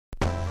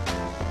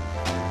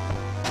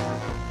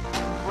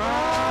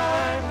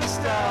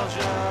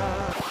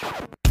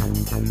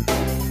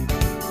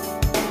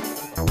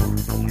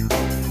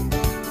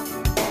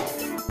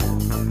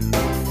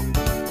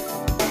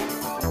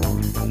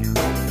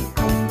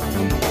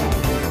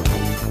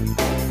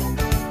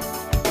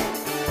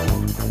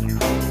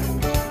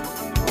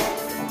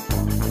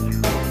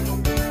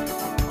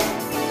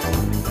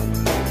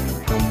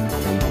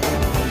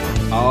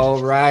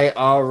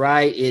all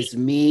right. It's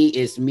me,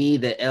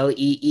 the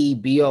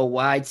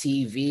LEEBOY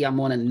TV.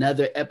 I'm on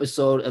another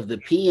episode of the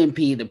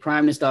PNP, the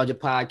Prime Nostalgia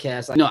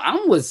Podcast.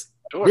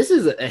 This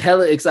is a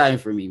hella exciting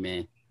for me,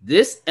 man.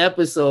 This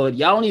episode,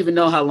 y'all don't even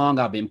know how long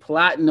I've been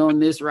plotting on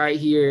this right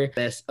here,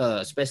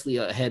 especially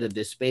ahead of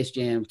this Space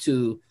Jam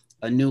 2,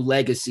 a new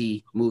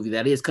legacy movie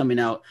that is coming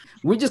out.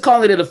 We're just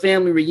calling it a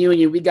family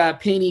reunion. We got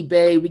Penny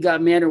Bay, we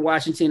got Manor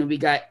Washington, and we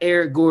got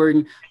Eric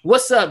Gordon.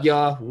 What's up,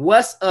 y'all?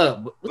 What's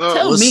up?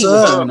 Tell me what's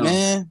going on,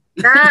 man.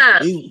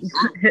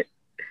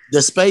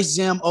 The Space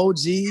Jam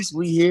OGs,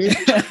 we here.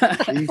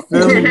 You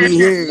feel me? We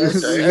here.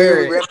 We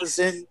here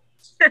representing.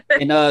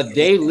 And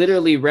they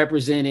literally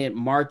represented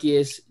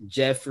Marcus,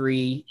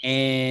 Jeffrey,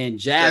 and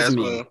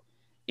Jasmine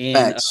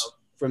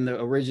from the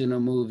original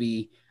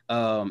movie.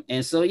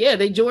 And so yeah,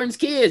 they Jordan's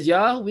kids,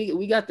 y'all.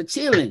 We got the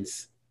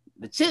chillins.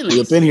 The chillins.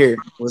 We up in here.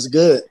 What's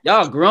good?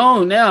 Y'all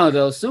grown now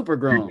though, super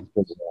grown.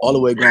 All the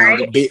way grown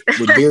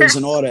with beards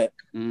and all that.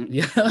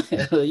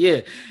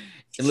 Yeah.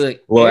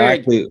 Look, well, Eric,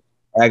 actually,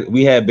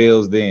 we had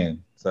bills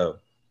then. So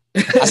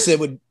I said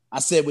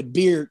with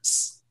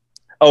beards.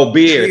 Oh,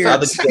 beards. I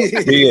thought you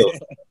said bills.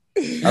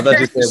 I thought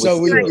you said so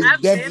we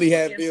definitely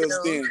had bills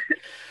then.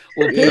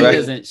 Well, Penny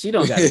doesn't. She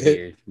don't got a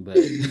beard, but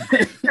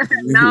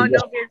no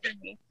beard for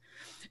me.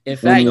 In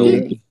fact,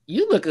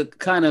 you look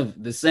kind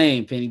of the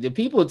same, Penny. Do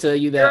people tell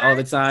you that all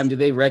the time? Do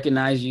they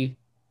recognize you?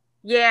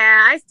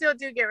 Yeah, I still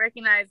do get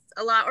recognized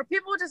a lot. Or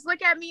people just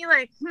look at me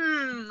like,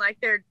 like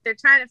they're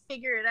trying to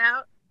figure it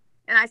out.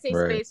 And I say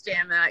Space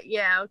Jam, and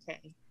yeah,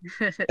 okay.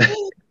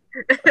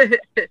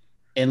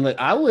 And look,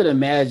 I would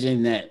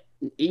imagine that,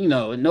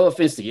 no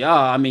offense to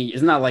y'all. I mean,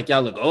 it's not like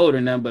y'all look older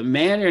than them, but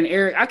Manor and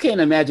Eric, I can't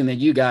imagine that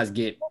you guys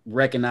get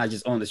recognized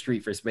just on the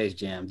street for Space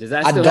Jam. Does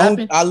that still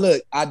happen?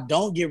 I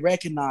don't get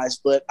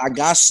recognized, but I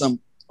got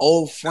some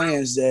old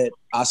friends that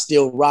I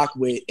still rock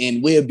with,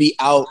 and we'll be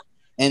out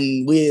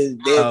and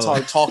they'll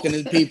start talking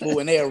to people,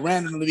 and they'll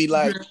randomly be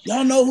like,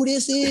 "Y'all know who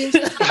this is?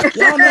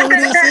 Y'all know who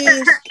this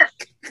is?"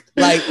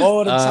 Like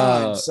all the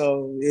time.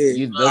 So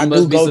yeah, I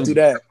do go through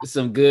that.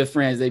 Some good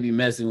friends, they be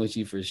messing with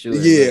you for sure.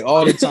 Yeah,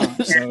 all the time.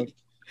 So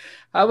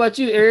how about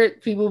you,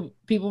 Eric? People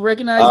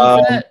recognize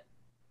you for that?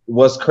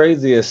 What's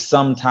crazy is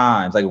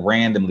sometimes, like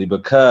randomly,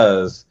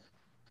 because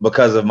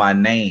of my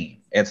name.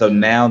 And so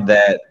now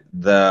that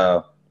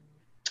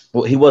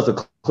he was a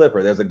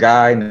Clipper. There's a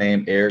guy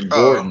named Eric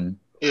Gordon.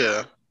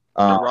 The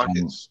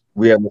Rockets.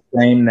 We have the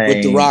same name.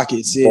 With the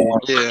Rockets,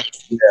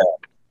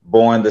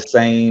 Born the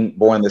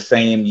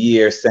same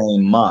year,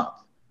 same month.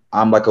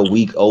 I'm like a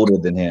week older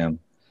than him.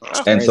 That's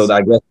and crazy. So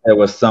I guess there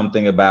was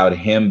something about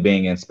him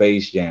being in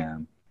Space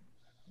Jam.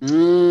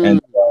 And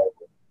so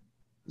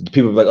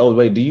people were like, "Oh,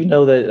 wait, do you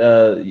know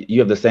that you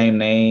have the same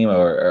name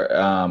or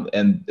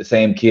and the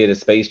same kid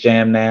as Space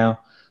Jam now?"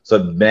 So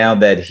now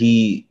that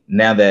he's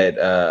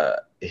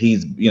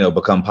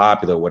become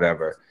popular,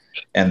 whatever.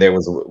 And there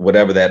was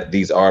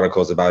these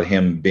articles about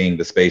him being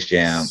the Space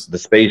Jam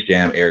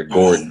Eric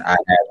Gordon. I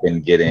have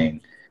been getting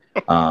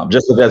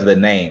just because of the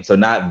name, so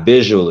not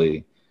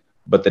visually,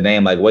 but the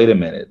name. Like, wait a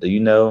minute, do you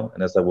know?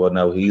 And I said, well,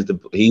 no, he's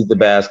the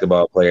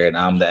basketball player, and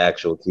I'm the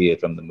actual kid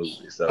from the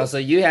movie. So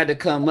you had to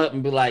come up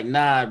and be like,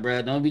 nah,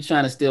 bro, don't be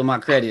trying to steal my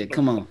credit.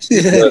 Come on.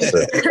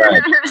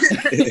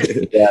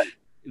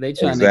 They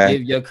trying to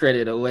give your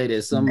credit away to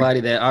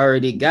somebody that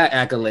already got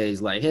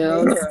accolades. Like,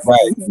 hell no.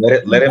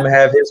 Right. Let him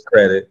have his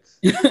credit.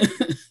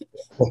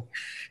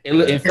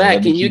 In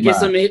fact, can you get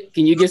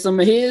some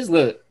of his?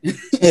 Look.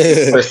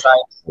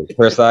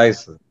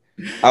 Precisely.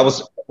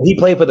 He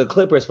played for the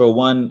Clippers for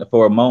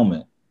a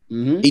moment.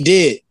 Mm-hmm. He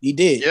did.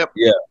 Yep.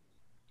 Yeah.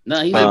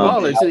 No, he's a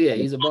baller too. Yeah,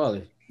 he's a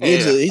baller.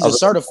 He's a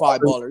certified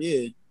baller.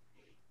 Yeah.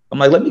 I'm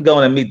like, let me go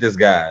in and meet this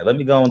guy. Let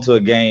me go into a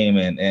game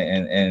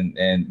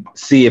and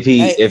see if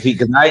he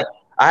because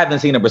I haven't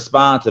seen a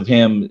response of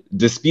him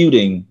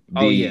disputing.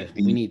 We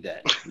need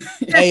that.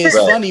 Hey, it's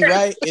funny,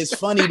 right? It's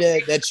funny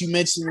that you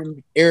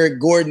mentioned Eric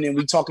Gordon and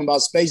we talking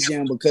about Space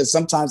Jam, because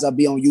sometimes I'll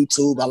be on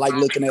YouTube. I like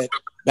looking at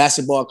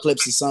basketball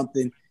clips or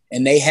something,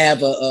 and they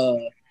have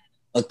a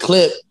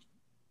clip.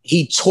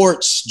 He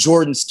torched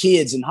Jordan's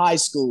kids in high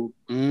school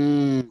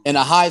in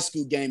a high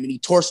school game, and he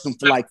torched them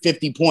for like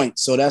 50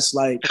 points. So that's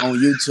like on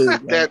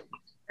YouTube. That's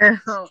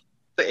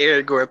the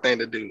Eric Gordon thing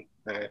to do.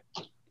 Man.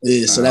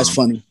 Yeah, so that's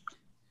funny.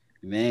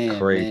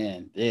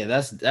 Man. Yeah,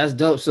 that's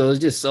dope. So it's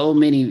just so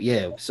many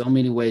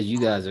ways you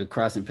guys are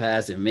crossing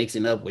paths and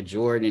mixing up with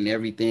Jordan and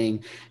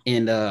everything.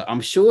 And I'm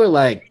sure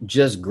like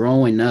just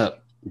growing up,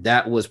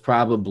 that was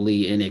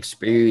probably an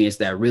experience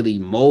that really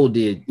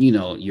molded,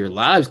 your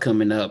lives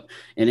coming up,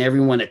 and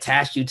everyone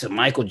attached you to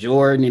Michael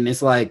Jordan. And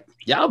it's like,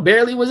 y'all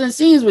barely was in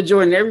scenes with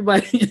Jordan.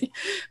 Everybody.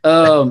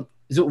 So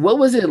what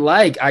was it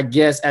like, I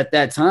guess, at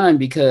that time?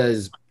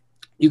 Because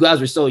you guys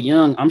were so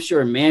young. I'm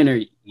sure Manor,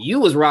 you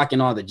was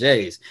rocking all the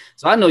J's.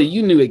 So I know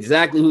you knew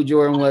exactly who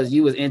Jordan was.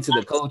 You was into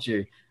the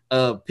culture.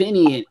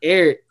 Penny and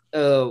Eric,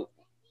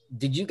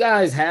 did you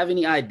guys have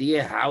any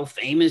idea how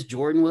famous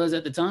Jordan was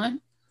at the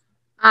time?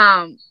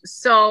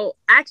 So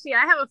actually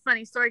I have a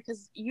funny story,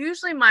 because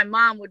usually my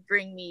mom would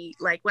bring me,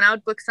 like when I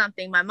would book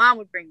something, my mom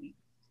would bring me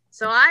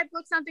So I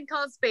booked something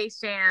called Space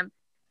Jam,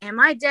 and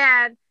my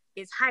dad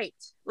is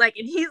hyped. Like,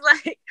 and he's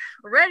like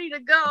ready to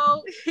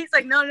go. He's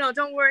like, no,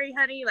 don't worry,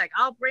 honey. Like,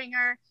 I'll bring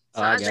her.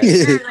 So I was like,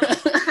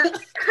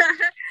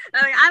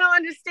 I don't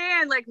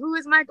understand. Like, who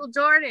is Michael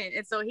Jordan?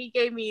 And so he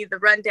gave me the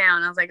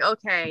rundown. I was like,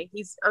 okay,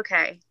 he's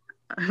okay.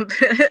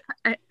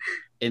 And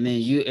then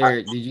you,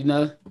 Eric, did you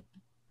know?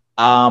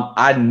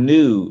 I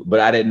knew, but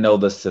I didn't know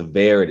the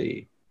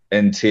severity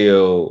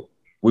until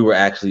we were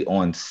actually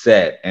on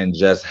set, and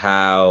just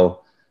how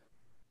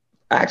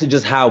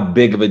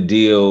big of a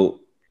deal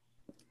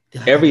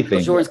everything.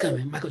 Michael Jordan's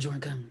coming. Michael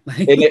Jordan coming.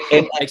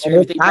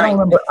 I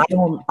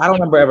don't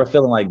remember ever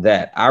feeling like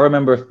that. I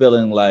remember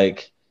feeling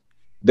like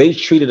they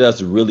treated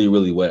us really,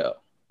 really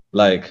well.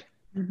 Like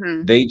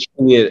they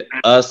treated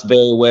us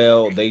very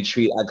well.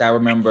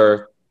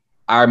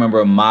 I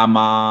remember my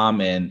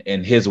mom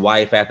and his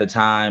wife at the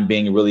time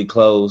being really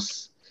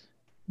close.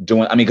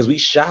 Because we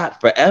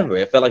shot forever.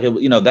 It felt like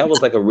that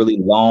was like a really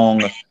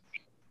long.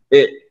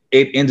 It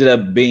ended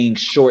up being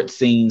short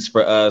scenes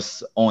for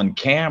us on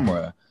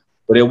camera,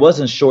 but it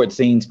wasn't short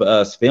scenes for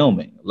us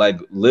filming. Like,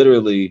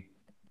 literally,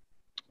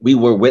 we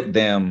were with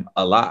them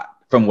a lot,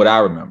 from what I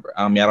remember.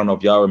 I don't know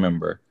if y'all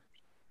remember,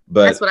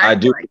 but that's what I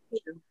do. Like,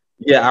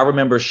 yeah, I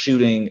remember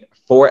shooting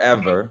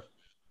forever.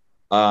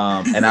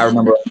 And I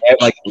remember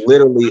like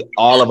literally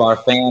all of our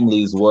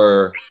families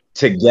were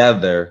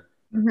together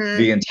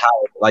the entire,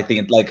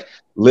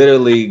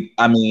 literally,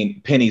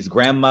 Penny's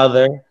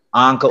grandmother,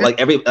 uncle,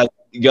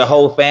 your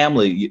whole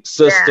family,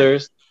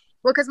 sisters. Yeah.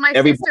 Well, because my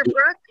sister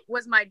Brooke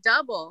was my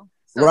double.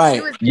 So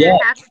she was there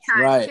half the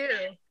time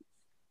too.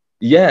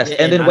 Yes. Yeah,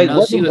 and then wait,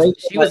 she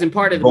was in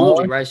part of the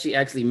movie, right? She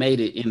actually made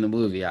it in the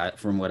movie,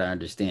 from what I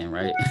understand,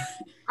 right?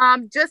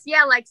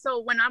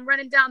 So when I'm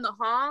running down the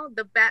hall,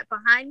 the bat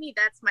behind me,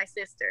 that's my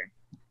sister.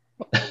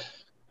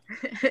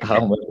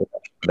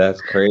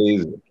 That's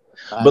crazy.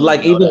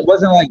 But it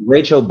wasn't like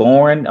Rachel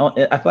born.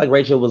 I feel like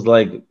Rachel was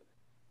like.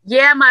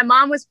 Yeah, my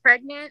mom was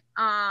pregnant.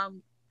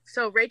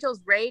 So Rachel's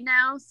Ray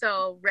now.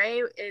 So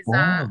Ray is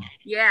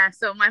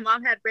so my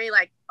mom had Ray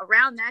like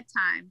around that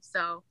time.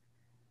 So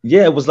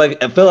yeah, it was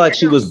like, I felt like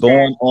she was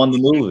born on the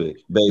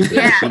movie, basically.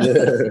 Yeah, she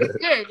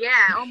did,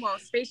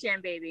 almost Space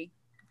Jam baby.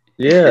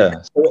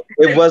 Yeah. So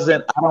it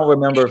wasn't, I don't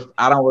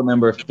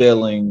remember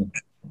feeling,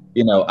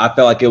 I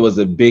felt like it was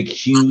a big,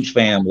 huge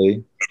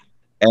family.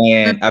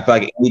 And I feel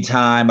like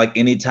anytime,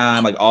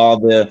 all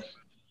the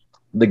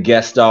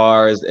guest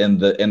stars and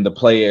the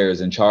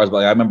players and Charles,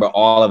 I remember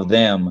all of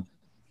them,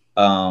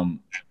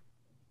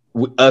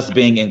 us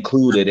being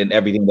included in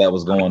everything that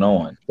was going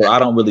on. So I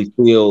don't really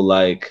feel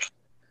like,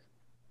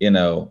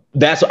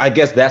 I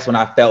guess that's when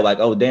I felt like,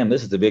 oh damn,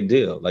 this is a big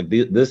deal. Like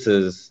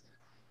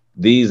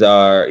these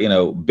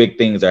are, big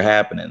things are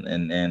happening.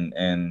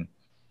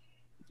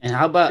 And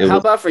how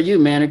about for you,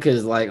 man?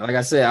 Because like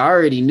I said, I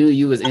already knew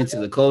you was into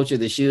the culture,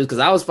 the shoes, because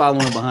I was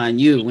following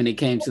behind you when it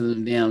came to the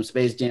damn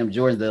Space Jam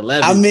Jordans, the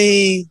 11.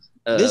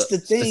 This the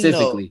thing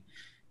specifically.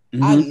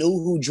 Though. I knew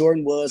who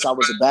Jordan was. I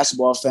was a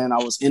basketball fan. I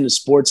was into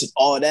sports and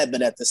all that,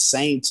 but at the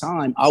same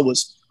time, I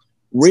was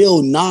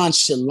real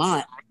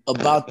nonchalant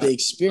about the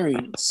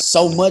experience.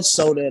 So much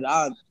so that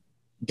I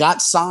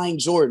got signed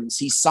Jordans.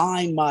 He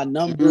signed my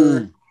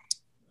number.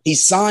 He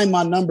signed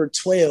my number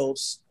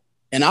 12s,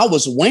 and I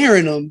was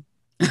wearing them.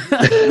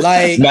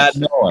 Like not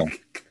knowing.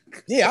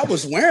 Yeah, I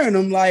was wearing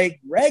them like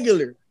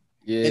regular.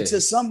 Yeah. Until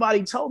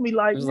somebody told me,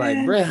 like,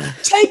 man,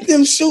 bruh, take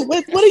them shoes.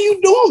 What are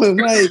you doing?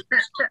 Like,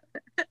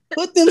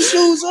 put them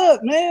shoes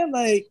up, man.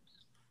 Like,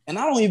 and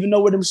I don't even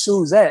know where them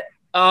shoes at.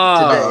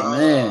 Oh today.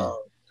 Man.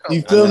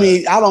 You feel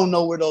me? I don't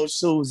know where those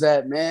shoes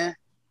at, man.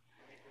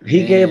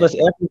 He gave us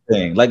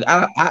everything. Like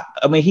I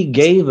mean, he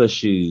gave us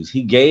shoes.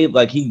 He gave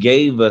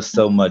us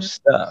so much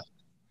stuff.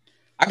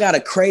 I got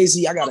a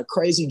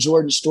crazy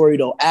Jordan story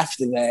though.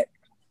 After that,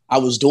 I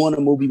was doing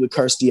a movie with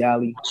Kirstie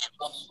Alley.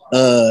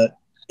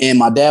 And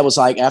my dad was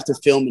like, after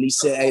filming, he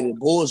said, hey, the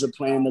Bulls are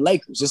playing the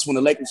Lakers. This when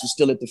the Lakers were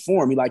still at the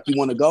Forum. He like, you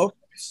want to go?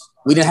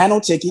 We didn't have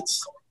no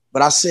tickets,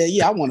 but I said,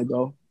 yeah, I want to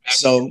go.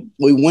 So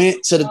we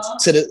went to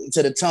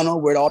the tunnel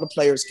where all the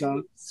players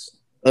come.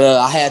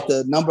 I had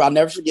the number, I'll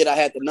never forget, I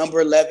had the number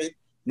 11,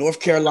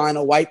 North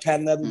Carolina, white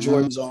patent leather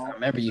Jordans on. I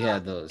remember you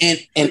had those.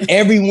 And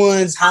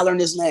everyone's hollering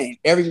his name.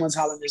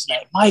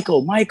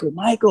 Michael,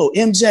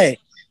 MJ.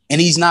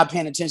 And he's not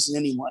paying attention to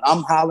anyone.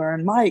 I'm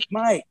hollering, Mike.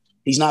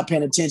 He's not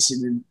paying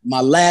attention. And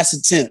my last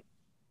attempt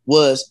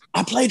was,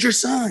 I played your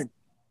son.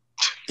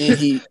 And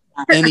he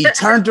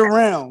turned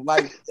around.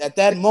 Like at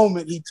that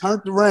moment, he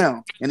turned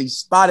around and he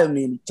spotted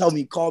me and he told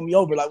me, called me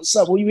over. Like, what's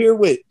up? Who you here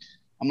with?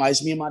 I'm like,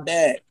 it's me and my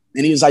dad.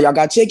 And he was like, y'all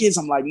got tickets?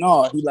 I'm like,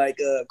 no. He like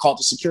called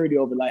the security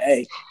over, like,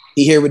 hey,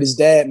 he here with his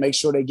dad. Make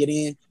sure they get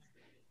in.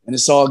 And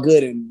it's all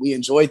good. And we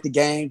enjoyed the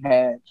game,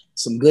 had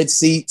some good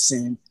seats.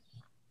 And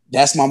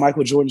that's my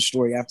Michael Jordan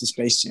story after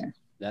Space Jam.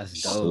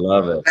 That's dope.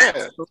 Love it.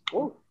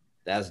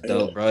 That's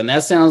dope, bro. And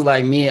that sounds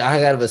like me.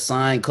 I got a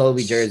signed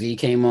Kobe jersey. He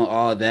came on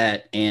all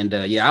that. And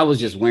I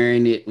was just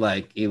wearing it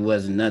like it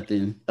wasn't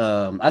nothing.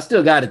 I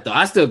still got it though.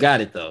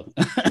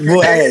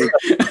 Boy, hey,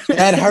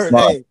 that hurt.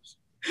 Hey,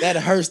 that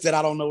hurts that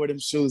I don't know where them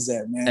shoes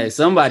at, man. Hey,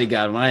 somebody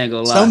got them. I ain't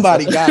gonna lie.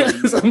 Somebody got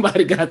them.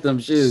 Somebody got them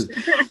shoes.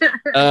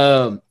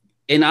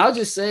 And I'll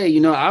just say,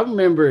 you know, I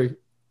remember.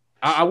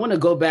 I want to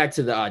go back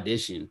to the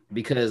audition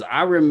because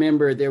I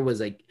remember there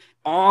was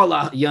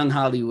all Young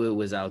Hollywood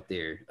was out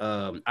there.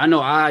 I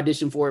know I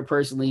auditioned for it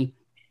personally.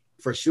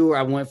 For sure,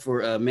 I went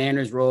for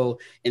Manners' role,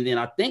 and then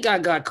I think I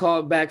got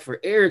called back for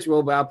Eric's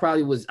role, but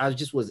I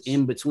just was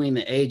in between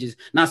the ages.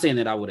 Not saying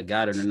that I would have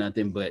got it or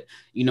nothing, but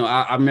you know,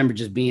 I remember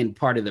just being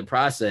part of the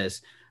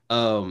process.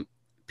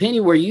 Penny,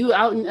 were you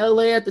out in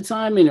LA at the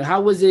time, and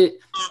how was it?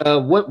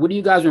 What do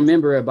you guys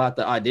remember about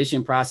the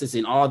audition process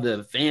and all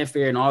the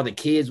fanfare and all the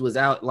kids was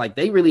out? Like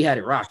they really had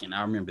it rocking.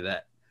 I remember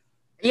that.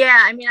 Yeah,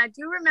 I mean, I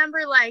do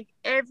remember like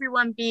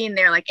everyone being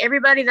there, like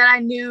everybody that I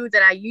knew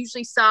that I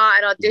usually saw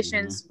at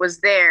auditions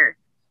was there.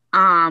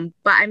 But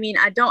I mean,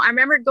 I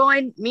remember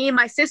going, me and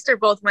my sister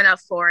both went up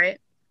for it.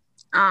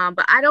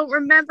 But I don't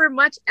remember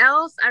much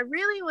else. I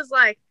really was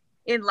like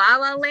in La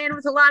La Land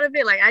with a lot of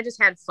it. Like I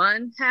just had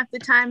fun half the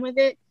time with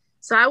it.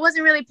 So I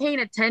wasn't really paying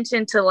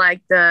attention to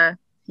like the,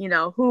 you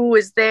know, who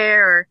was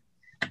there.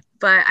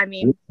 But I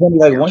mean,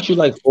 like weren't you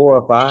like 4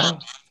 or 5?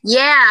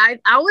 Yeah,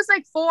 I was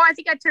like 4. I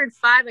think I turned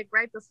 5 like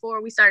right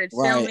before we started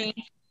filming.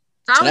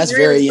 So I was that's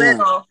really very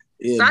little. young.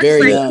 Yeah, so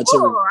very like, young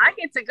too. I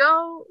get to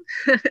go.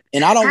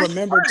 And I don't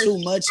remember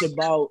too much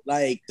about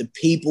like the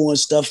people and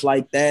stuff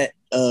like that.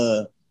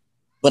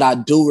 But I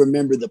do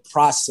remember the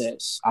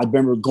process. I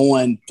remember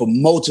going for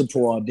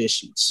multiple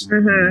auditions.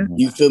 Mm-hmm.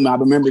 You feel me? I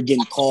remember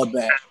getting called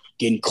back.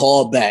 You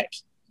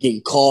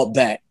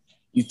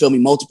feel me?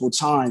 Multiple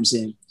times.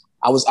 And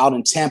I was out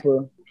in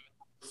Tampa,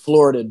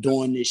 Florida,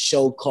 doing this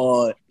show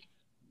called,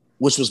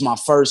 which was my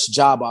first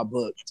job I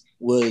booked,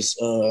 was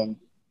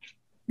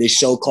this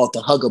show called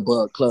the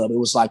Hug-a-Bug Club. It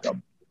was like a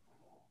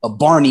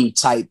Barney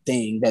type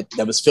thing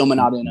that was filming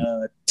out in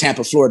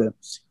Tampa, Florida.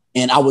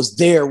 And I was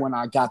there when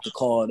I got the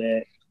call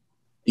that,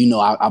 you know,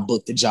 I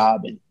booked the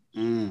job. And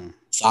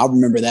so I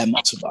remember that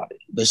much about it.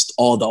 Just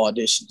all the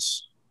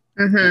auditions.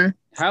 Mm-hmm.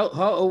 How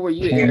old were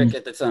you, Eric,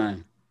 at the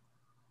time?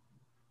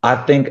 I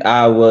think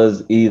I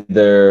was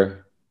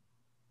either,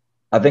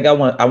 I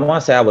want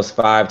to say I was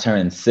 5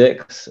 turning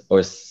 6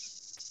 or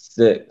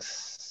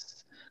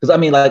 6. Because I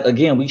mean, like,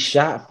 again, we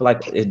shot for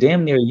like a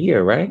damn near a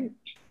year, right?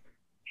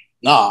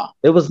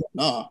 It was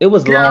long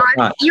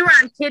time. You were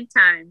on kid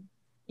time.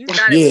 You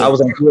got I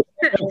was on kid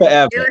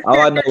forever.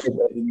 All I know is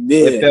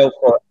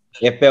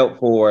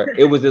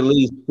it was at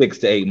least 6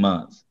 to 8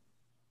 months.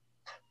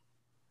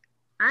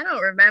 I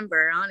don't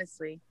remember,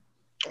 honestly.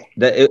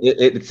 That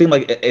it seemed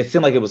like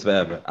it was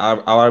forever.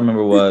 All I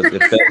remember was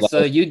it felt like.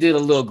 So you did a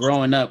little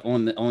growing up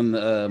on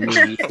the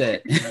movie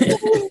set.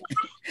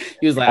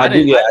 He was like, I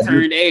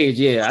turned age.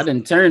 Yeah, I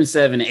didn't turn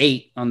 7,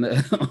 8 on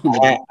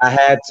the. I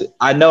had to.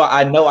 I know.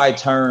 I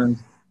turned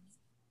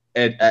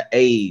at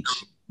age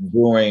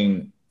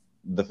during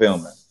the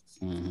filming.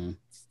 Mm-hmm.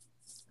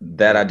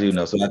 That I do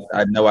know. So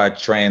I know I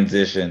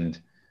transitioned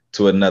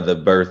to another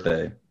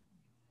birthday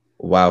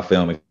while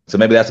filming. So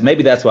maybe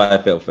that's why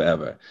I felt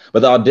forever.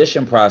 But the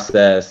audition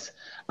process,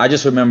 I do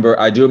remember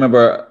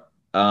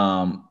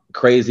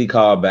crazy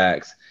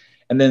callbacks.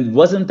 And then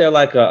wasn't there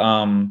like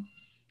I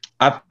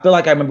feel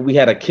like I remember we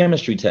had a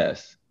chemistry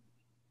test.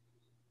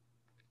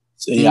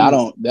 So you got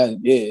a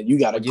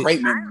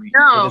great memory.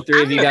 The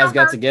 3 of you guys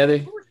got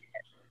together.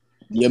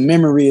 Your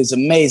memory is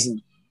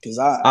amazing. Because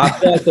I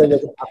feel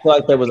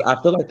like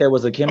there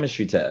was a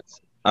chemistry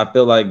test. I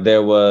feel like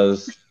there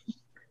was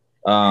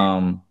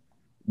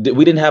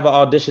we didn't have an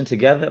audition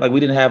together. Like we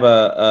didn't have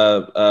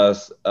a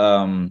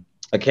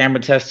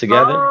camera test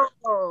together.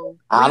 Oh,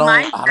 I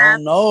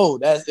don't know.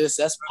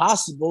 That's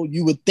possible.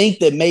 You would think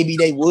that maybe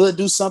they would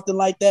do something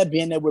like that,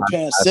 being that we're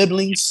playing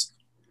siblings.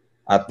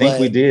 I think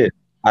we did.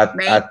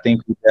 I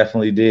think we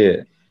definitely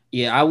did.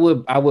 Yeah, I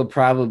would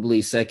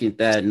probably second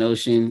that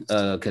notion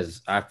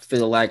because I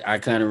feel like I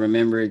kind of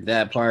remembered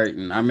that part,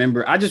 and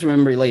I just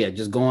remember like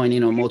just going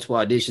in on multiple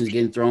auditions,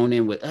 getting thrown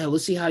in with,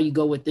 let's see how you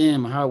go with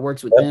them, how it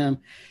works with them,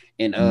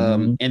 and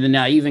and then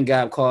I even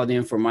got called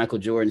in for Michael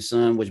Jordan's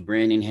son, which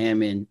Brandon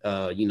Hammond,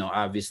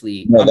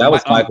 obviously, that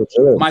was Michael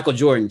Jordan. Michael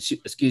Jordan,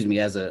 excuse me,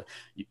 as a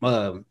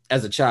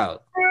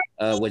child,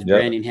 which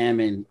Brandon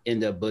Hammond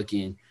ended up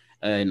booking,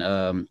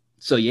 and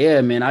so yeah,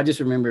 man, I just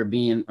remember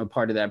being a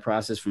part of that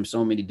process from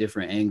so many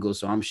different angles.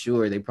 So I'm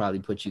sure they probably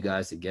put you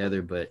guys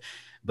together, but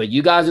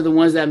you guys are the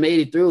ones that made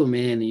it through,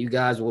 man. And you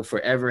guys will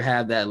forever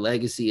have that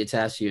legacy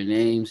attached to your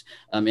names.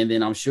 And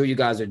then I'm sure you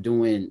guys are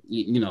doing,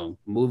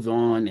 move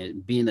on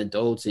and being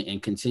adults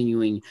and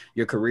continuing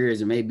your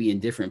careers and maybe in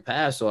different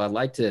paths. So I'd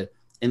like to,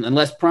 and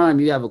unless Prime,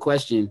 you have a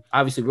question,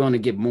 obviously we're going to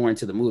get more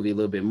into the movie a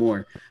little bit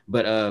more,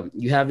 but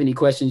you have any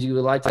questions you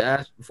would like to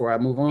ask before I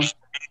move on?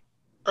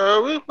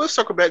 We'll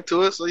circle back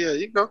to it. So yeah,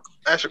 you go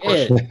ask your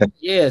question.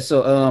 Yeah.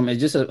 So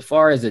just as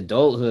far as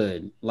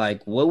adulthood,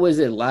 like what was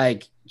it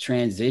like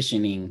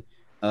transitioning,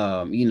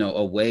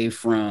 away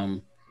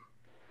from,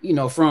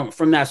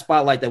 from that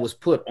spotlight that was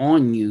put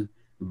on you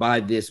by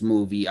this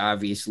movie,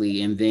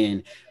 obviously, and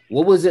then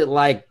what was it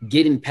like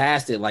getting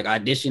past it, like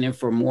auditioning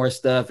for more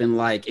stuff and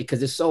like,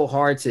 because it's so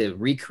hard to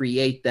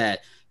recreate that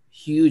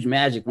huge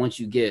magic once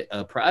you get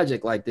a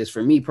project like this.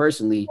 For me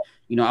personally,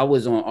 you know, I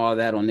was on All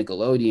That on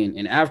Nickelodeon,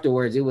 and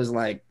afterwards it was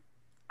like,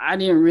 I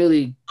didn't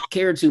really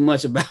care too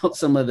much about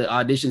some of the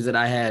auditions that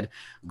I had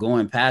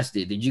going past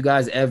it. Did you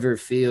guys ever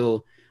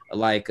feel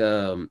like,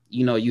 you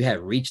know, you had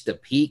reached the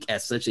peak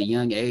at such a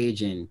young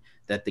age and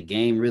that the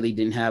game really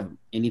didn't have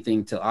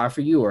anything to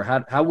offer you? Or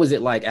how was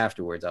it like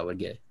afterwards? I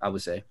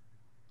would say.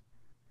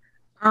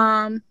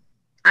 I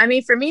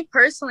mean, for me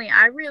personally,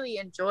 I really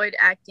enjoyed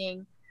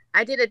acting.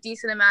 I did a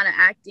decent amount of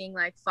acting,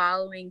 like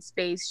following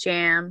Space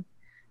Jam.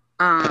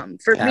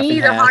 For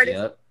me, the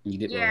hardest,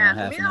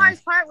 the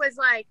hardest part was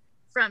like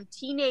from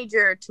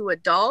teenager to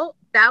adult.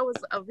 That was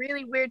a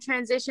really weird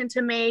transition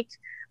to make.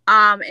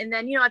 And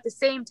then, you know, at the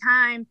same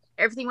time,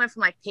 everything went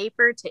from like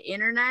paper to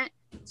internet.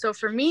 So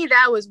for me,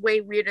 that was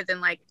way weirder than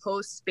like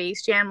post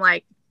Space Jam.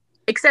 Like,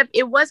 except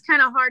it was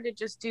kind of hard to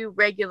just do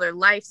regular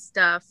life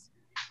stuff.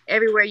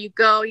 Everywhere you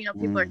go, you know,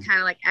 people are kind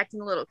of like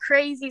acting a little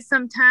crazy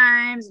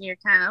sometimes, and you're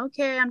kind of,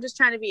 okay, I'm just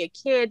trying to be a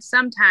kid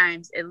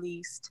sometimes, at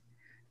least.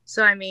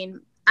 So I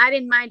mean, I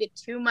didn't mind it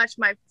too much.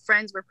 My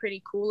friends were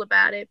pretty cool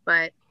about it,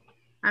 but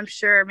I'm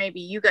sure maybe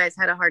you guys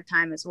had a hard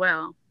time as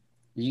well.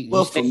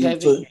 Go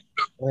ahead,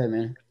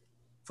 man.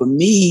 For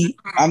me,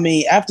 I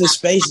mean, after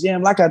Space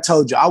Jam, like I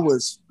told you, I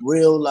was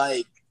real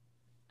like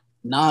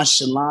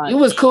nonchalant. You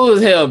was cool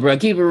as hell, bro.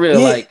 Keep it real.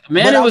 Yeah, like,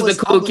 man, it was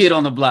the cool kid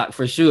on the block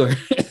for sure.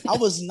 I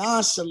was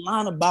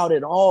nonchalant about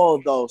it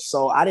all though,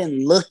 so I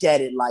didn't look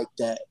at it like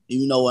that,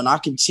 you know. And I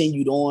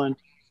continued on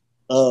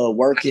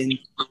working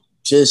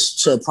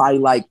just to probably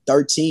like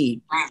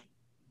 13,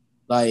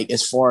 like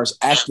as far as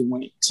acting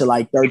went, to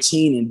like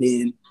 13, and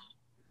then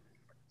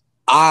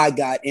I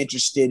got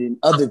interested in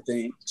other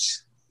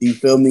things. You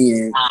feel me?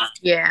 And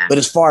yeah. But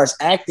as far as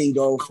acting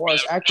go,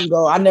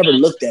 I never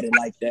looked at it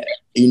like that,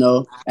 you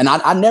know. And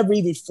I never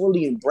even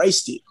fully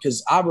embraced it,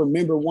 because I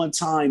remember one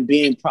time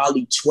being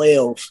probably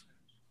 12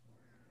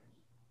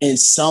 and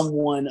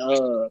someone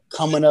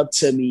coming up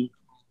to me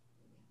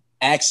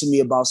asking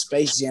me about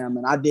Space Jam,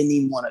 and I didn't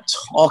even want to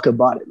talk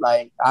about it.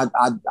 Like I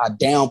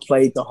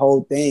downplayed the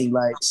whole thing.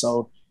 Like,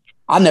 so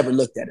I never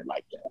looked at it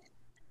like that.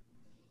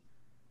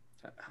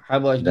 How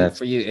about that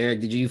for you,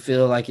 Eric? Did you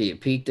feel like it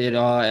peaked at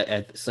all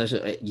at such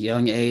a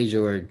young age,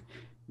 or did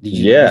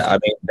you? Yeah, I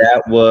mean,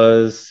 that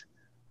was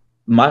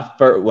my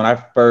first, when I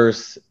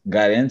first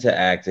got into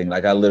acting.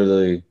 Like, I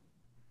literally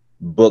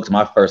booked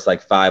my first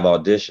like 5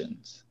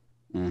 auditions.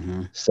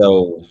 Mm-hmm.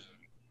 So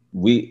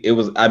it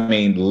was, I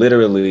mean,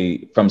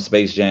 literally from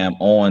Space Jam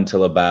on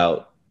till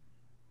about,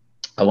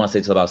 I want to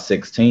say till about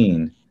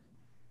 16,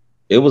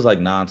 it was like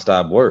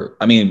nonstop work.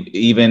 I mean,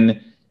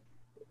 even,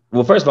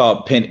 well, first of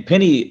all,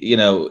 Penny, you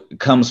know,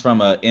 comes from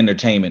an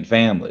entertainment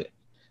family.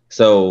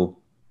 So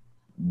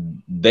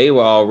they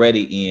were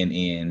already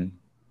in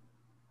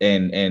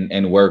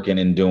and working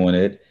and doing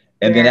it.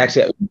 And then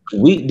actually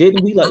we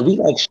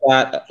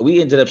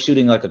ended up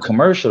shooting like a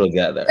commercial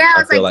together. Yeah,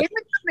 I feel like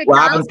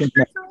Robinson.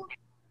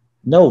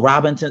 No,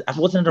 Robinson.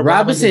 Wasn't it a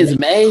Robinson's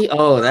May?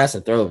 Oh, that's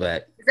a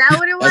throwback. Is that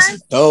what it was?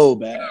 That's a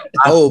throwback.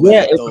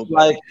 Yeah,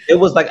 it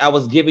was like I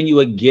was giving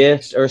you a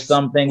gift or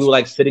something. We were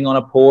like sitting on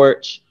a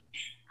porch.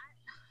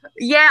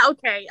 Yeah,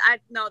 okay.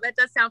 No, that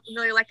does sound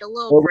familiar, like a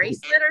little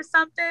bracelet or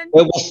something.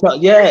 It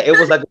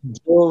was like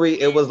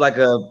jewelry. It was like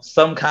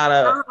some kind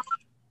of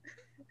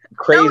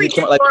crazy. We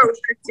did like, work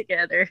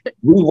together.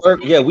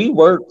 We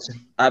worked.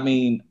 I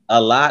mean,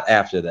 a lot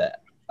after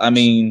that. I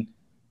mean,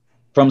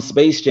 from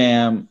Space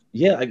Jam,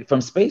 I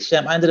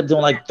ended up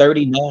doing like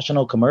 30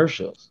 national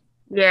commercials.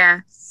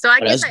 Yeah, so I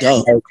guess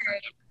dope.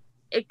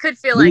 It could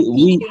feel like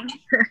eating.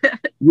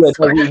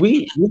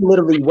 we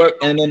literally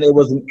worked, and then it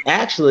was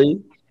actually.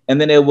 And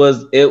then it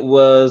was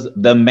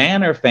the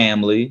Manor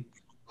family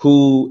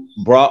who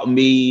brought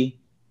me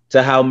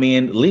to how me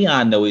and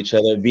Leon know each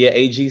other via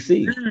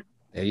AGC.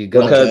 There you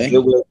go. Because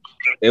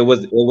it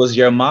was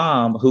your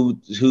mom who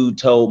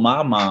told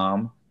my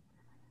mom,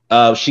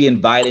 she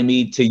invited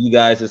me to you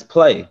guys'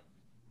 play.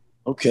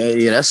 Okay,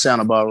 yeah, that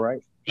sound about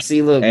right.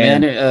 See, look,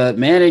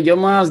 Manor, your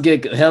mom's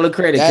get hella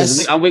credit,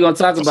 because we're gonna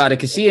talk about it,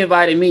 because she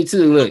invited me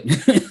too.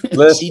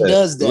 Look, she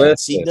does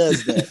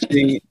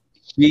that.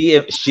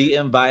 She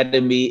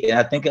invited me, and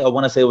I think I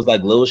want to say it was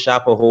like Little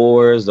Shop of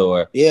Horrors,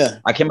 or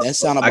I can't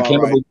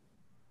remember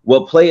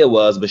what play it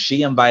was, but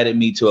she invited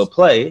me to a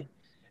play,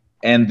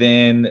 and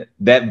then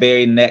that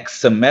very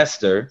next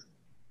semester,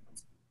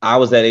 I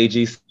was at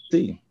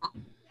AGC.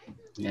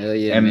 Hell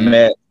yeah, and man.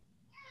 met,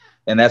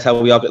 and that's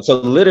how we all. So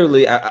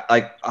literally,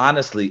 I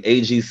honestly,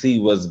 AGC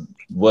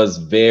was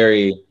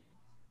very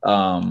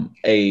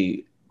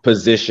a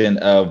position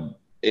of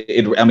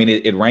it. I mean,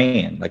 it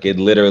ran like it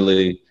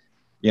literally.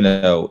 You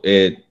know,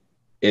 it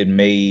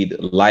made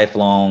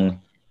lifelong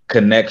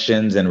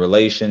connections and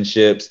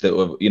relationships that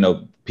were, you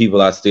know,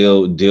 people I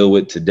still deal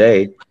with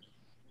today,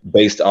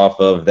 based off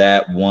of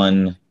that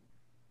one,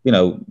 you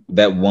know,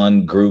 that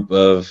one group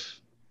of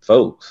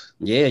folks.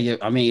 Yeah.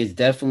 I mean, it's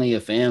definitely a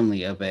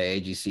family up at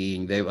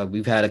AGC, and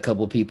we've had a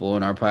couple people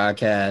on our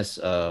podcast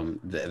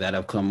that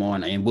have come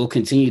on, and we'll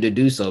continue to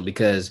do so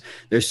because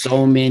there's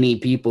so many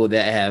people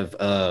that have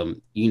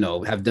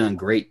have done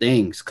great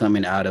things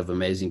coming out of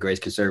Amazing Grace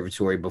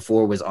Conservatory.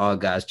 Before it was All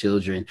God's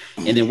Children,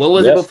 and then what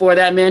was it before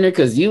that, Manor?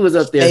 Because you was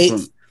up there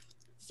from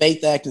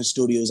Faith Acting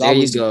Studios. I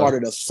was part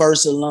of the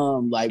first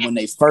alum, like when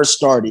they first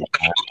started.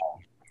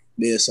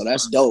 Yeah, so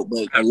that's dope.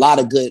 But a lot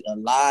of good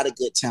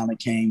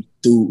talent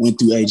went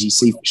through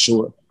AGC for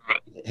sure.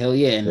 Hell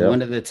yeah. And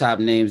one of the top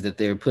names that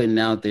they're putting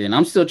out there, and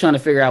I'm still trying to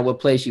figure out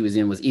what place she was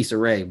in, was Issa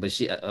Rae, but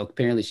she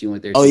apparently she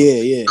went there. Oh,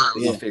 yeah.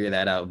 We'll figure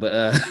that out.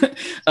 But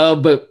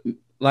but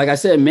like I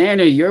said,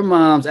 Manor, your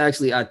mom's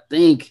actually, I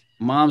think,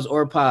 moms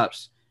or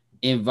pops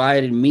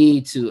invited me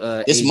to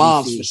it's AGC.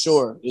 Moms for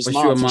sure. It's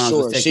Moms for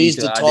sure. She's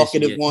the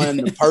talkative one,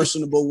 the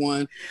personable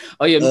one.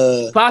 Oh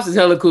yeah, Pops is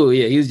hella cool.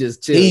 Yeah, he's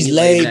just chill. He's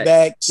laid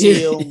back,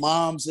 chill.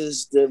 Moms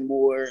is the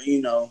more,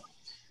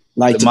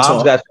 like the Mom's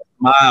talk. got the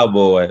smile,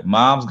 boy.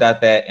 Mom's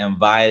got that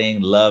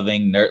inviting,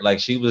 loving, nerd.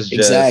 Like she was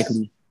just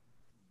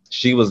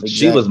She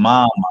was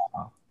mom.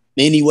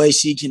 Any way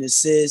she can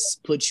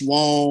assist, put you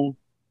on,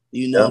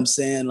 what I'm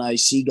saying? Like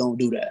she gonna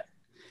do that.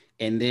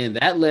 And then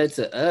that led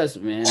to us,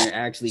 man,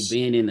 actually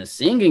being in a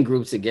singing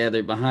group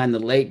together behind the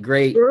late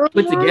great,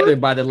 put together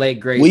by the late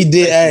great. We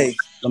did,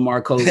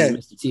 Lamar Coley,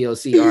 Mr.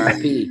 TLC,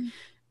 RIP.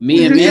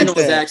 Me and Amanda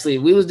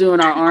we was doing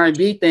our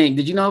R&B thing.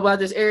 Did you know about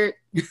this, Eric?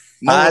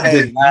 I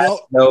did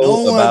not know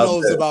no one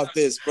knows about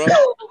this, bro.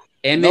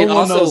 And then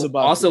also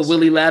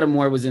Willie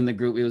Lattimore was in the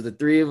group. It was the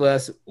three of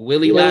us.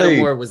 Willie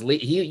Lattimore was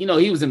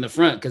he was in the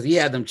front because he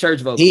had them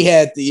church vocals. He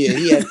had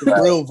the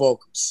real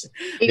vocals.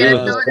 You guys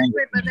know the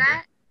clip of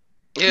that?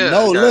 Yeah.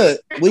 No, look,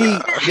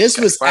 this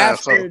was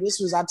after. I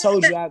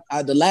told you,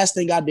 the last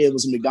thing I did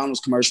was a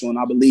McDonald's commercial, and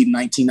I believe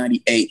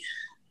 1998.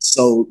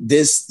 So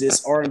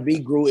this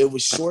R&B group, it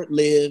was short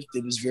lived.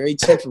 It was very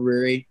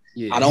temporary.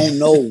 Yeah. I don't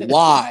know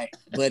why,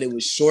 but it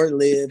was short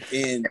lived,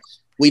 and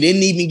we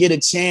didn't even get a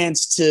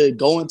chance to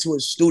go into a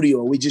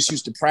studio. We just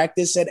used to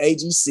practice at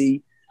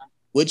AGC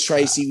with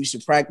Tracy. We used to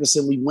practice,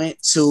 and we went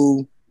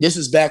to. This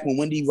was back when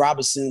Wendy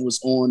Robinson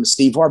was on the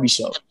Steve Harvey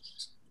Show.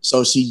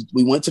 So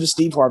we went to the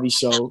Steve Harvey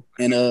Show,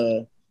 and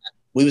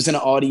we was in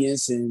the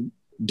audience, and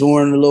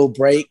during a little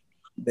break,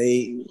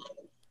 we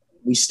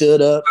stood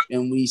up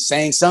and we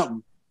sang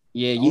something.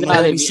 Yeah, you know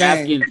how they be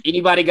asking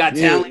anybody got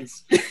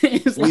talents.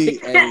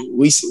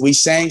 we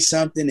sang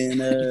something,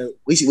 and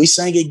we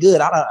sang it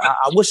good.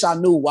 I wish I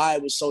knew why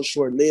it was so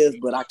short lived,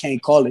 but I can't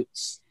call it.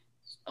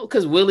 Oh,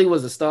 because Willie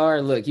was a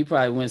star. Look, he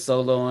probably went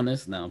solo on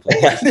us. No, but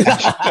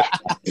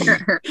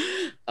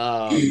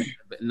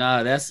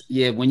no,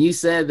 when you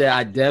said that, I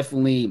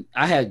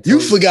had. You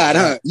forgot,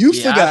 huh? You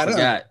forgot,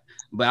 huh?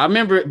 But I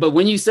remember. But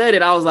when you said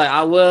it, I was like,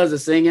 I was a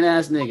singing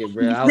ass nigga,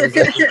 bro. I was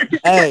like,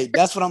 hey,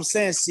 that's what I'm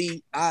saying.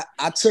 See, I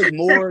took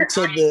more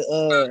to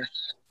the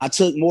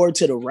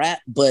rap,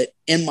 but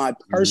in my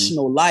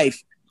personal life,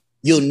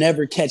 you'll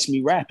never catch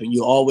me rapping.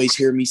 You'll always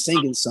hear me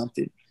singing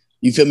something.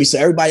 You feel me? So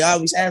everybody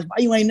always asks, why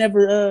you ain't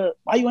never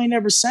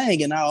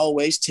sang? And I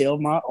always tell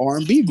my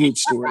R&B group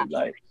story.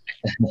 Like,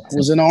 I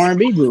was in an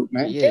R&B group,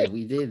 man. Yeah,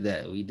 we did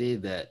that.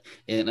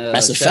 And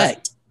that's a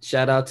fact.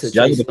 Shout out to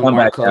Jason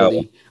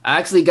Marcoli. I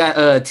actually got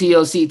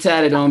TLC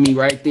tatted on me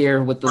right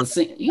there with the.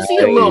 You see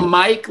a little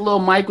mic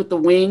with the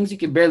wings. You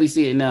can barely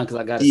see it now because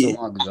I got it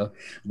so long ago.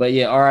 But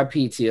yeah, RIP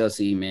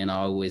TLC, man. I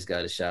always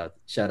got to shout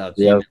out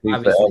to them.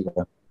 Obviously,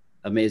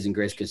 Amazing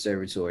Grace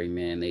Conservatory,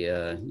 man. They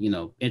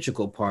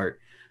integral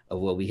part of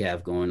what we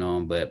have going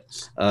on. But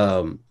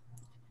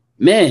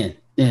man,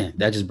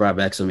 that just brought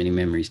back so many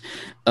memories.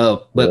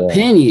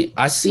 Penny,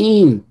 I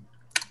seen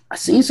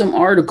some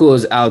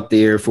articles out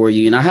there for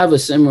you, and I have a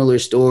similar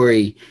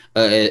story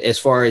as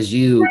far as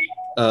you,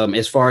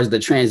 as far as the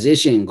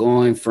transition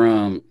going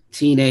from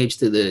teenage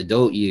to the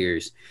adult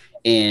years,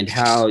 and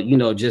how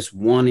just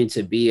wanting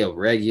to be a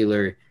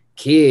regular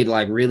kid,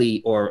 like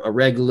really, or a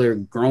regular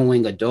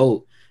growing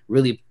adult,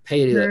 really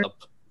played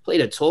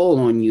a toll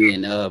on you.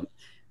 And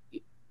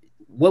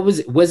what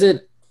was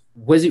it?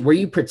 Were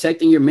you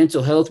protecting your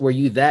mental health? Were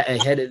you that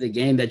ahead of the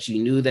game that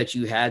you knew that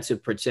you had to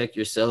protect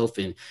yourself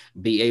and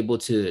be able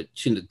to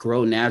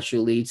grow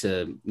naturally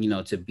to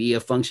be a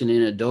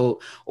functioning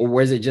adult? Or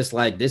was it just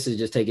like, this is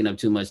just taking up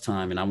too much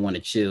time and I want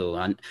to chill?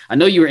 I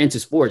know you were into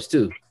sports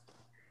too.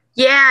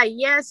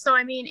 Yeah. So,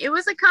 I mean, it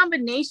was a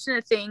combination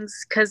of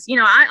things because,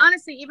 I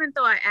honestly, even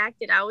though I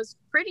acted, I was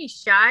pretty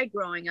shy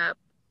growing up.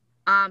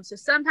 So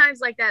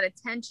sometimes like that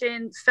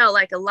attention felt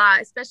like a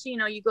lot, especially,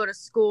 you go to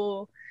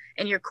school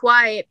and you're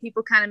quiet,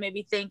 people kind of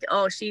maybe think,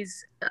 oh,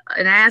 she's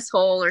an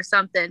asshole or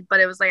something. But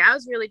it was like, I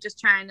was really just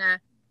trying to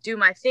do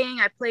my thing.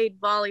 I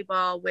played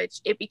volleyball,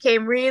 which it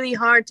became really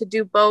hard to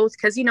do both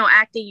because,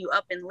 acting, you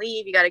up and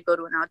leave, you got to go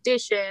to an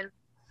audition.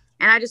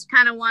 And I just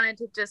kind of wanted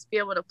to just be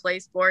able to play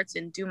sports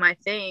and do my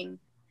thing.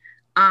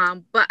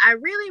 But I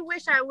really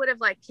wish I would have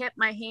kept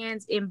my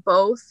hands in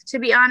both, to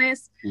be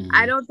honest. Mm-hmm.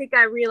 I don't think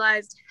I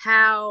realized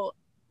how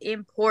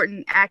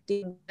important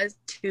acting was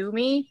to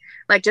me,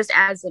 like just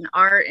as an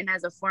art and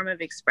as a form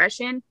of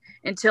expression,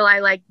 until I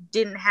like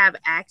didn't have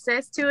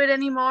access to it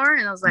anymore.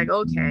 And I was like,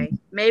 okay,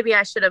 maybe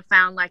I should have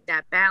found like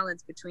that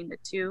balance between the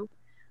two.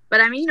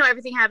 But I mean, you know,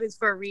 everything happens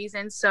for a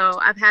reason. So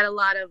I've had a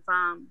lot of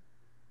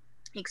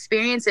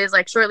experiences.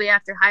 Like shortly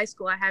after high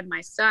school, I had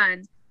my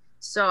son.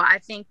 So I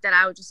think that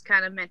I was just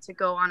kind of meant to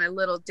go on a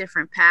little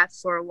different path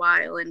for a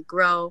while and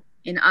grow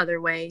in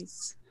other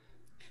ways.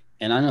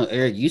 And I know,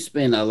 Eric, you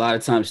spend a lot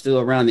of time still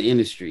around the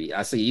industry.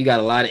 I see you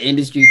got a lot of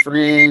industry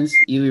friends.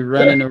 You be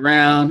running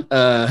around.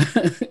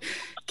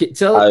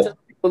 Tell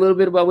a little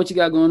bit about what you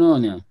got going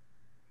on now.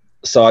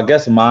 So I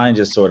guess mine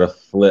just sort of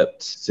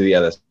flipped to the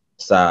other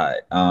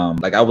side.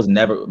 Like I was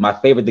never, my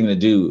favorite thing to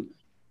do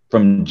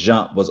from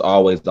jump was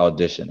always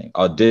auditioning.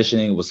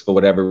 Auditioning was, for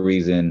whatever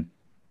reason,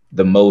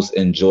 the most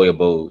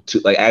enjoyable,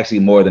 to like actually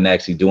more than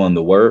actually doing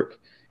the work.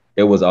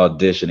 It was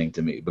auditioning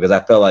to me, because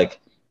I felt like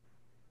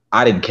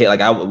I didn't care,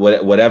 like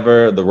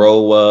whatever the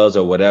role was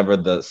or whatever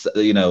the,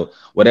 you know,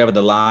 whatever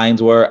the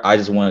lines were, I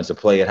just wanted to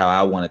play it how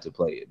I wanted to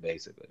play it,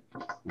 basically.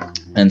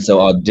 Mm-hmm. And so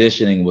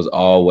auditioning was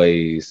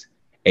always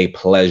a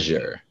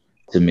pleasure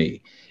to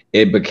me.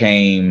 It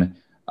became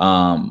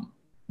a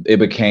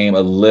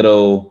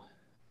little,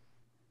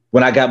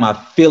 when I got my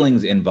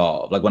feelings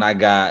involved, like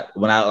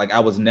I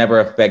was never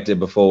affected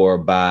before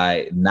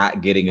by not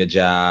getting a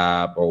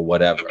job or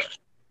whatever.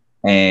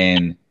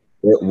 And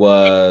it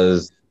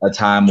was a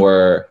time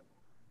where,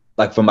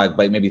 like from like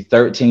maybe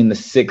 13 to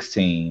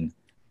 16,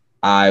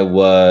 I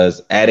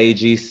was at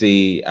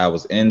AGC, I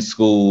was in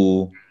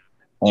school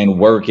and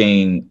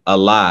working a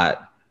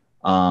lot.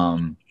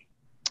 And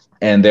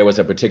there was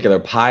a particular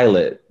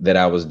pilot that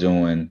I was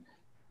doing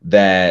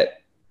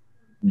that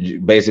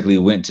basically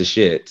went to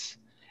shit.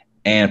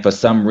 And for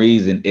some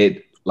reason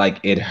it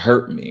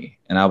hurt me.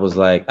 And I was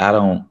like, I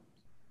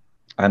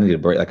need a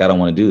break. Like, I don't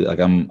want to do it. Like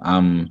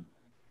I'm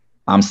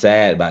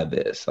sad by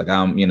this. Like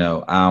I don't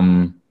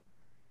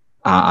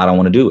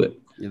want to do it.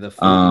 Yeah, the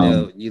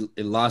fun,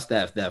 it lost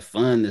that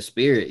fun, the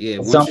spirit.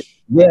 Yeah, something.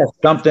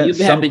 You've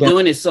been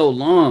doing it so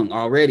long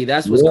already.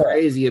 That's what's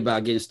crazy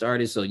about getting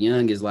started so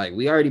young. Is like,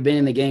 we already been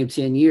in the game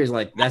 10 years.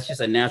 Like, that's just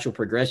a natural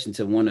progression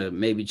to want to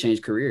maybe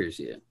change careers.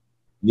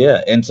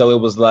 Yeah, and so it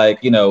was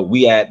like, we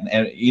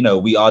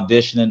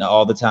auditioning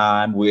all the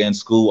time. We're in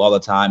school all the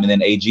time, and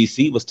then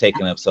AGC was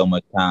taking up so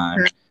much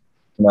time,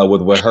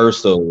 with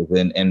rehearsals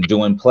and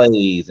doing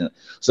plays, and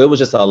so it was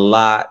just a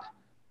lot.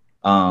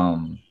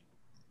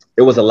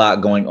 It was a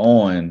lot going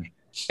on.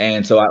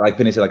 And so like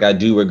Penny said, like, I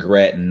do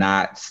regret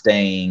not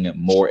staying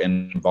more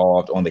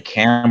involved on the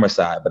camera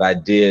side, but I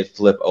did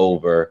flip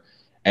over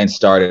and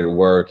started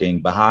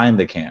working behind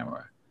the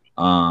camera.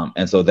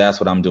 And so that's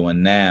what I'm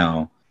doing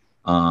now.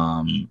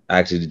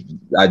 Actually,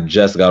 I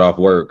just got off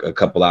work a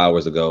couple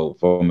hours ago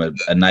from a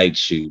night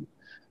shoot.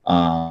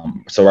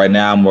 So right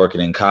now I'm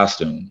working in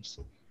costumes.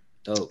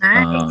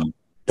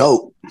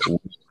 Dope.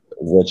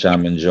 Which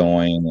I'm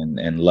enjoying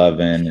and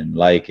loving and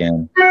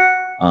liking.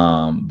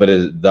 But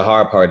the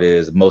hard part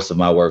is most of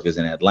my work is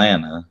in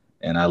Atlanta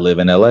and I live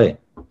in LA.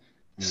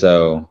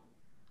 So,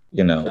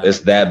 it's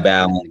that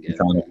balance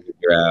trying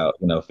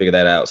to figure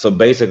that out. So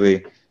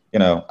basically,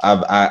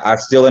 I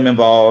still am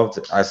involved.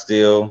 I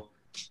still,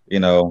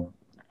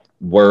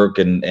 work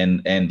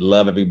and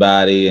love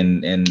everybody.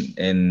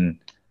 And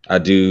I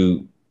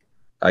do,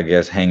 I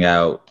guess, hang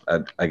out.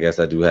 I guess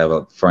I do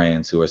have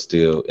friends who are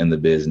still in the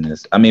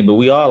business. I mean, but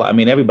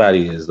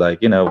everybody is like,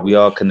 we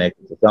all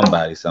connected to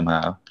somebody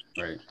somehow.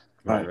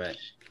 Right.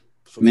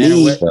 For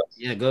me,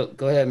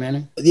 go ahead,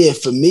 man. Yeah,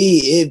 for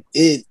me,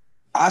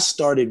 I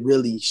started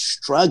really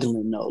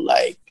struggling though,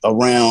 like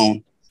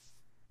around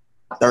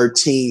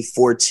 13,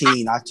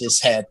 14, I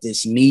just had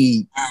this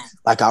need,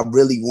 like I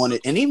really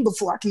wanted, and even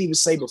before, I can even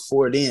say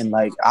before then,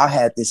 like I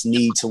had this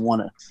need to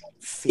want to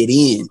fit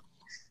in,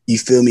 you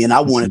feel me? And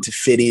I wanted to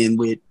fit in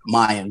with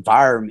my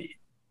environment,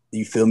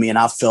 you feel me? And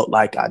I felt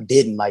like I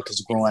didn't, like,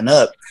 cause growing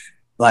up,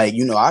 like,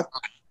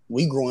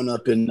 we growing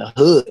up in the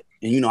hood,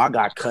 and, I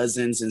got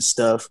cousins and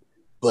stuff,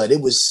 but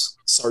it was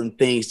certain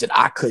things that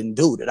I couldn't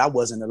do, that I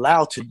wasn't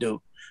allowed to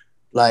do.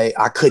 Like,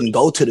 I couldn't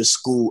go to the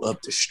school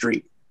up the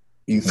street.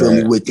 You feel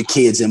me? With the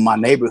kids in my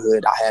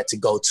neighborhood, I had to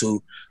go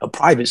to a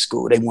private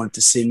school. They wanted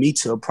to send me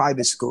to a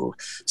private school.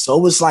 So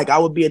it was like I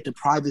would be at the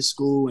private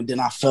school, and then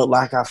I felt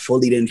like I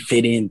fully didn't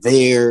fit in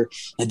there.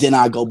 And then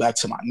I go back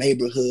to my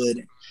neighborhood,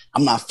 and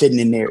I'm not fitting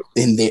in there.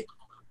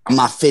 I'm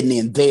not fitting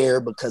in there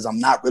because I'm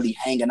not really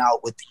hanging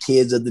out with the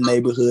kids of the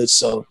neighborhood.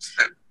 So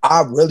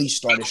I really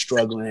started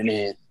struggling,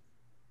 and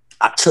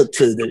I took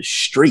to the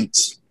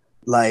streets.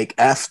 Like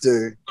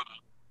after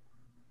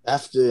I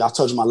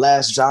told you, my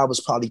last job was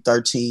probably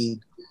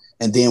 13.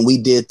 And then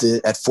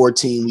at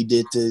 14, we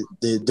did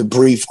the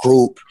brief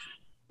group.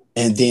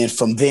 And then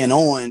from then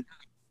on,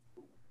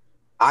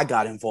 I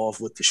got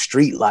involved with the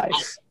street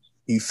life.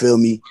 You feel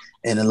me?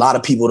 And a lot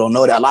of people don't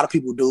know that. A lot of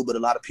people do, but a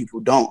lot of people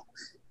don't.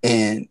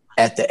 And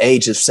at the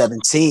age of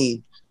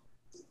 17,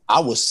 I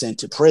was sent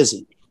to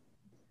prison.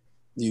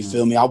 You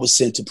feel me? I was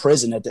sent to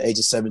prison at the age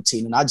of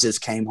 17, and I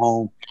just came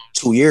home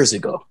 2 years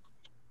ago.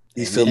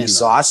 You feel me?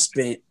 So I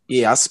spent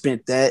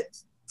that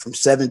from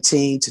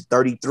 17 to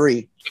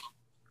 33,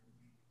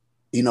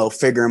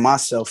 figuring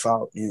myself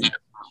out. And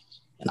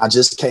I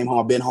just came home.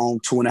 I've been home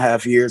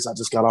 2.5 years. I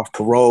just got off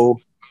parole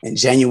in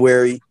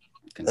January.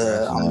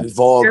 I'm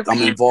involved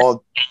in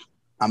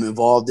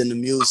the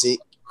music.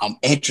 I'm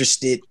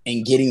interested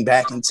in getting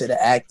back into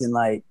the acting.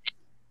 Like,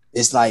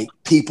 it's like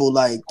people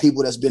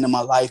that's been in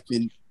my life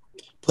been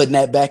putting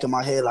that back in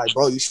my head. Like,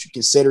 bro, you should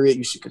consider it.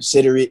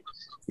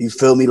 You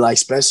feel me? Like,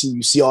 especially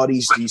you see all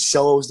these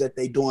shows that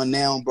they doing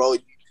now, bro.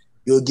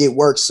 You'll get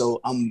work. So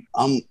I'm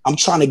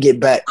trying to get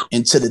back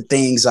into the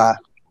things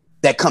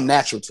that come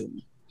natural to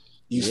me.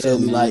 You feel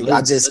me? Like,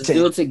 let's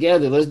do it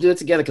together. Let's do it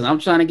together because I'm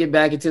trying to get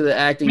back into the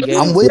acting game.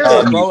 I'm with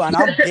it, bro, and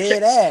I'm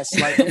dead ass.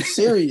 Like, I'm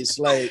serious.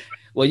 Like,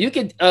 well, you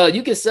can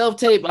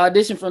self-tape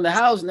audition from the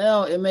house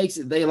now. It makes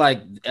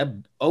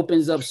it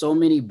opens up so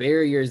many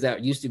barriers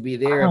that used to be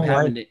there of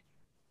having it.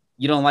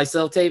 You don't like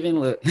self-taping?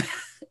 Look.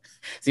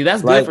 See,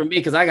 that's good for me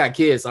because I got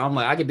kids. So I'm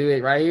like, I can do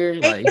it right here.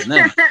 Like,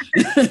 no.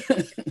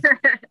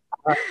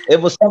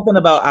 It was something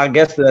about, I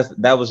guess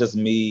that was just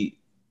me,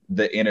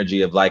 the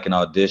energy of liking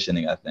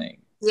auditioning, I think.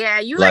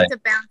 Yeah, you like to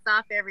bounce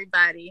off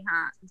everybody,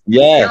 huh?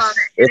 Yes.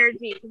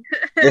 Energy.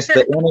 It's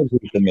the energy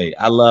to me.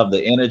 I love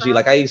the energy.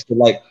 Like,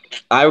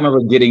 I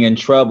remember getting in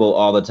trouble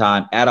all the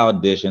time at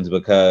auditions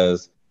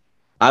because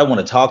I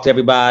want to talk to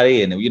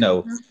everybody and,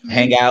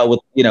 hang out with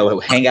each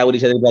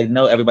other. Like,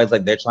 no, everybody's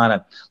like, they're trying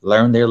to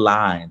learn their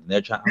lines.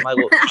 I'm like,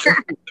 well,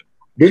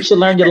 didn't you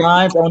learn your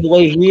lines on the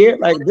way here?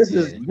 Like,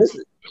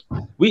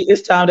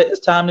 it's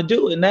time to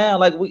do it now.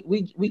 Like,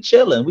 we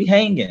chilling, we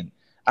hanging.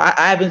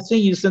 I haven't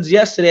seen you since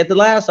yesterday at the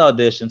last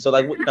audition. So,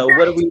 like, what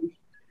are we?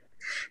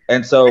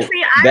 And so I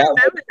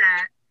remember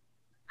that.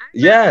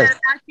 Yes.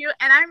 And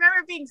I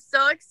remember being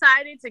so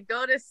excited to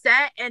go to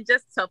set and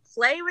just to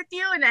play with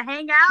you and to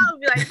hang out and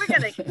be like, we're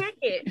gonna kick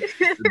it.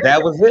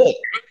 That was it.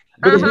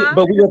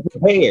 But we were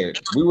prepared.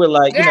 We were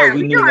like,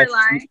 we knew our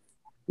lines.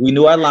 We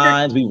knew our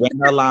lines. We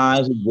ran our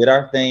lines. We did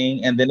our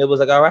thing, and then it was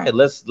like, all right,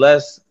 let's. Yeah.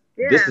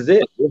 This is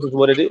it. This is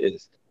what it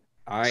is.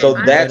 All right. So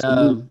that's.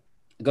 Go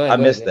ahead. I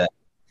missed that.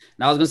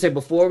 Now, I was gonna say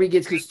before we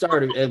get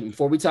started,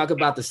 before we talk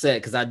about the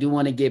set, because I do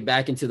want to get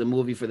back into the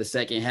movie for the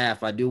second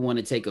half. I do want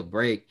to take a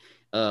break.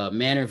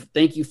 Manor,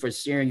 thank you for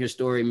sharing your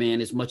story,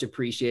 man. It's much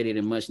appreciated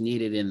and much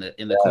needed in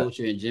the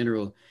culture in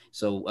general.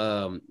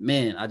 So,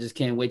 man, I just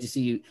can't wait to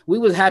see you. We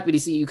was happy to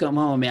see you come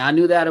home, man. I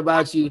knew that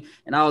about you,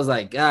 and I was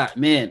like, God,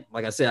 man,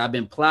 like I said, I've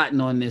been plotting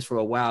on this for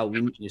a while.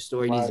 Your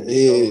story needs to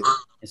be told,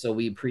 and so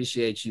we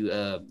appreciate you,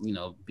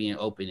 being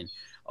open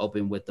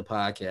with the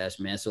podcast,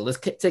 man. So let's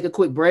take a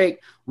quick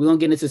break. We're gonna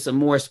get into some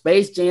more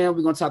Space Jam.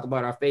 We're gonna talk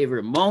about our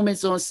favorite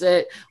moments on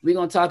set. We're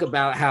gonna talk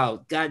about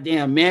how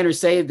goddamn Manor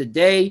saved the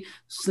day,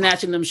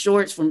 snatching them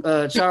shorts from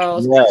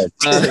Charles.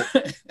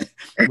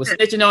 Was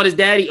snitching on his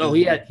daddy. Oh,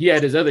 he had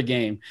his other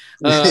game.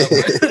 But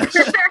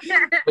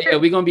yeah,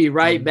 we're gonna be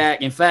right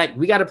back. In fact,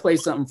 we got to play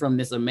something from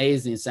this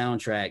amazing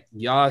soundtrack.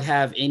 Y'all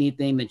have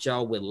anything that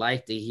y'all would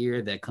like to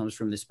hear that comes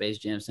from the Space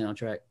Jam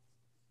soundtrack?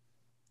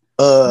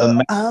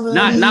 Not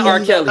R.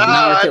 Kelly.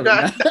 Not R.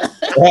 Kelly.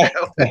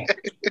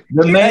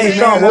 The main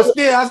song. I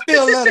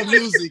still love the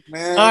music,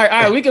 man. All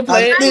right, we can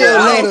play it. I still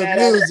love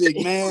the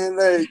music, man.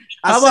 Like,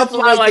 how about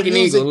Fly Like an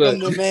Eagle? Look.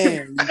 The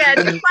man. Yeah,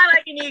 just Fly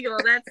Like an Eagle.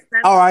 That's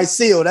all right,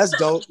 Seal. That's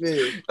dope.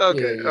 Yeah.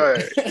 Okay, yeah. All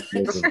right.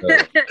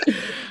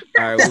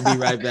 All right, we'll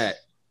be right back.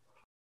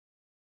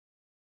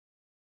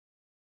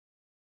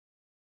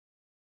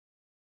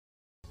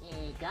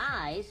 Hey,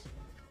 guys.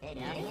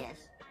 Yes.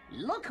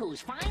 Look who's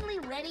finally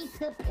ready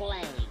to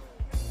play.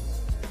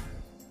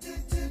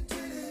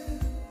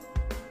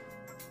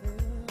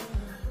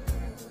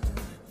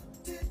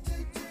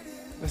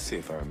 Let's see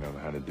if I remember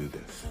how to do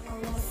this.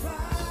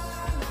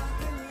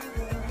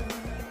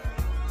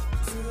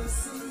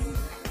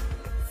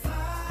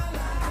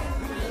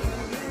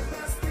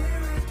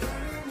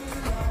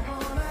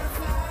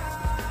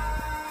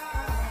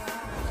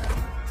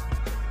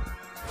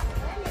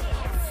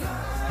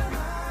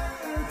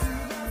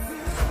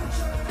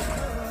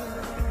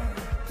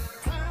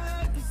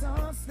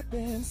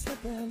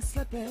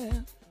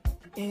 Slipping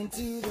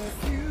into the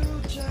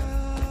future.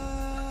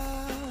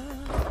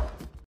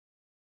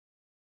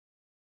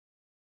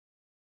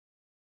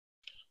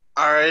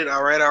 All right.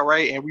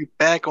 And we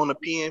back on the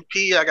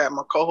PNP. I got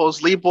my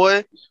co-host Lee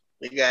Boy.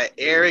 We got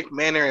Eric,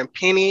 Manor, and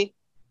Penny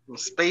from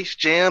Space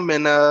Jam.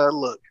 And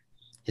look,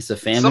 it's a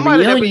family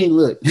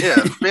reunion.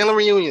 Family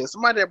reunion.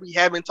 Somebody that we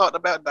haven't talked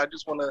about that I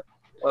just want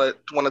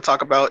to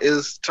talk about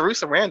is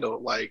Teresa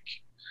Randall. Like,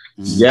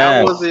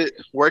 how was it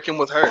working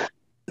with her?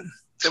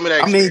 Tell me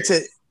that. I mean,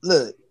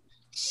 look.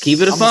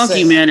 Keep it a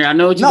funky, Manor. I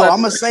know what you. No,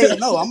 I'm gonna say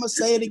it. No, I'm gonna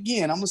say it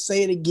again.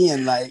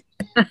 Like,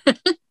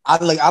 I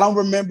don't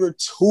remember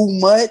too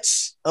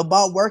much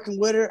about working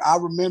with her. I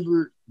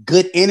remember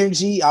good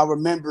energy. I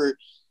remember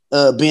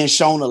being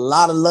shown a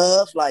lot of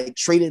love, like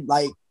treated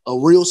like a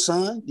real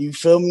son. You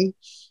feel me?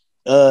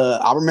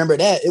 I remember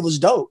that. It was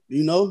dope,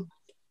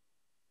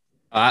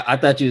 I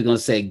thought you were gonna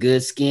say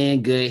good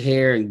skin, good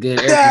hair, and good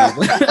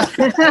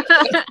everything.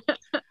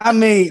 I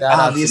mean, shout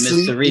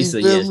obviously, out to Miss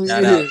Teresa. Yeah,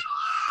 shout out.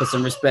 Put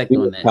some respect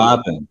on that.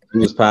 Popping. She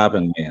was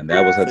popping, man.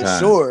 That was her For time.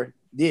 sure.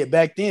 Yeah,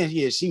 back then,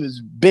 yeah, she was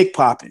big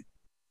popping.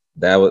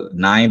 That was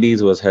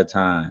 90s was her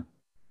time.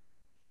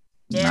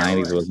 Yeah,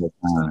 90s was her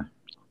time.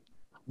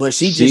 But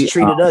she just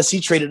treated us. She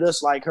treated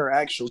us like her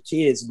actual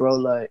kids, bro.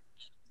 Like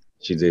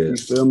she did. You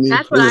feel me?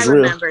 That's what I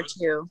remember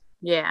too.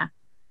 Yeah.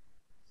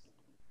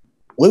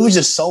 It was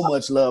just so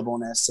much love on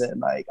that set.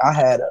 Like I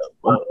had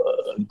a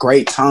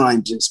great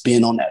time just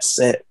being on that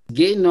set.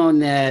 Getting on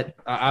that,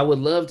 I would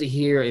love to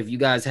hear if you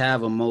guys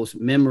have a most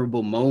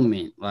memorable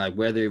moment, like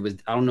whether it was,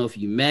 I don't know if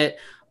you met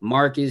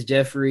Marcus,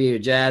 Jeffrey, or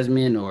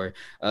Jasmine, or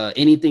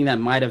anything that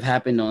might have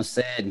happened on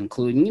set,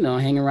 including, you know,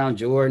 hanging around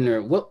Jordan,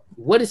 or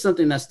what is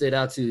something that stood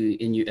out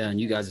to in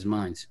you guys'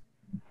 minds?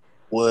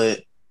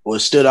 What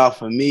stood out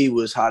for me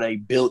was how they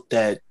built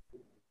that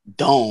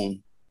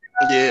dome.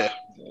 Yeah.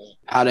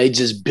 How they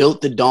just built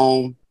the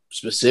dome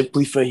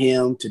specifically for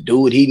him to do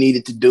what he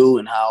needed to do,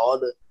 and how all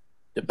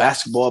the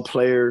basketball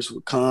players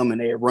would come and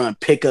they'd run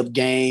pickup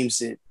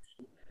games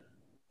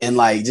and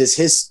like just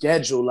his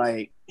schedule,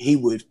 like he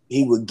would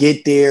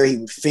get there, he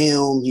would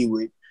film, he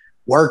would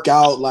work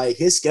out, like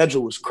his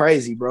schedule was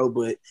crazy, bro.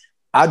 But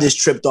I just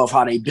tripped off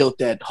how they built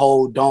that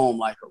whole dome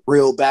like a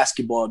real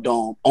basketball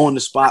dome on the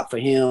spot for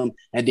him,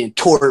 and then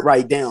tore it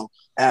right down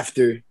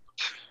after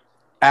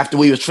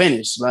we was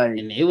finished. Like,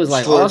 and it was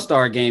like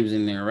all-star games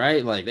in there,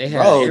 right? Like they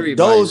had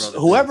everybody.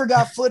 Whoever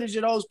got footage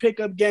of those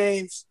pickup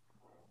games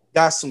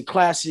got some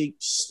classic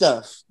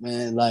stuff,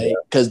 man. Like,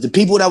 because the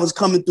people that was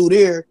coming through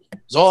there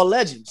was all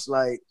legends.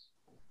 Like,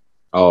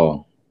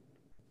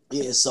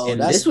 yeah. So and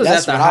this was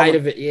at the height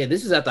of it. Yeah,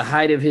 this is at the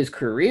height of his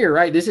career,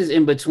 right? This is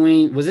in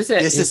between. Was this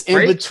at? This is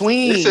in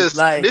between.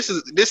 This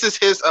is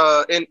his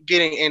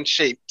getting in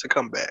shape to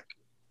come back.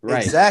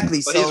 Right.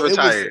 Exactly. So he's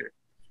retired.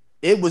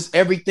 It was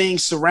everything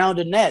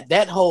surrounding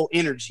that whole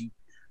energy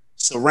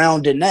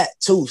surrounding that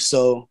too.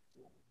 So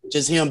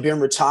just him being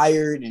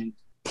retired and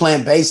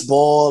playing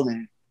baseball,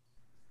 and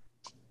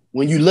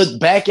when you look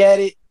back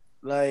at it,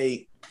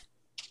 like,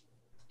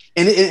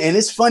 and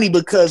it's funny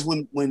because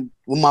when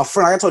my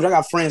friend, like I told you, I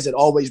got friends that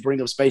always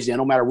bring up Space Jam.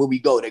 No matter where we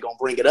go, they're gonna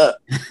bring it up.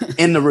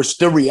 And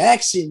the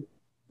reaction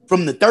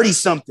from the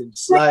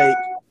 30-somethings, like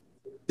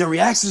the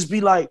reactions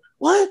be like,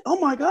 "What? Oh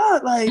my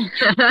God!" Like,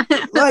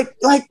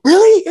 like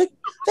really?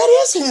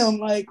 That is him.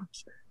 Like,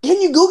 can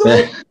you Google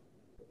it?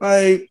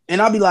 Like,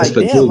 and I'll be like,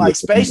 damn, like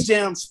Space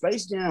Jam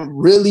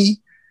really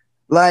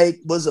like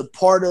was a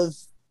part of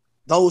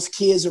those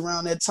kids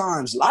around that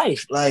time's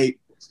life. Like,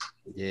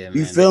 yeah, man.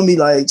 You feel me?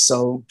 Like,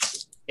 so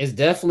it's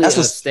definitely a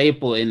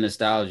staple in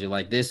nostalgia.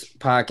 Like, this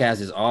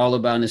podcast is all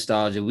about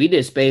nostalgia. We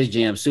did Space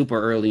Jam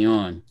super early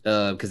on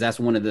because that's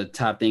one of the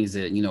top things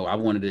that, you know, I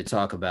wanted to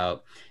talk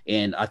about.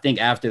 And I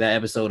think after that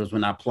episode was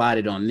when I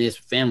plotted on this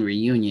family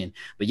reunion.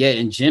 But yeah,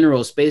 in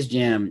general, Space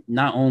Jam,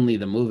 not only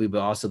the movie,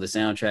 but also the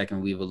soundtrack,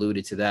 and we've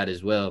alluded to that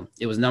as well.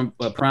 It was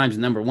Prime's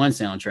 #1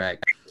 soundtrack.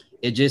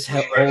 It just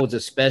holds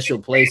a special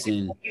place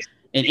in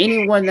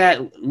anyone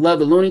that love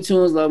the Looney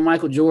Tunes, love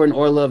Michael Jordan,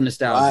 or love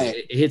nostalgia.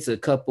 Right. It hits a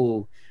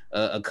couple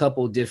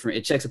different,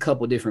 it checks a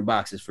couple different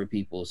boxes for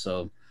people.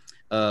 So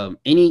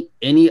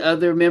any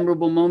other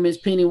memorable moments?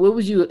 Penny, what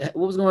was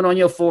going on in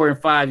your 4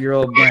 and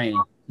 5-year-old brain?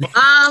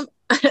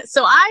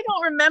 So I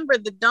don't remember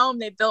the dome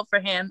they built for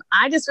him.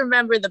 I just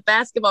remember the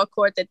basketball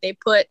court that they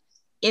put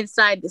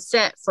inside the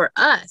set for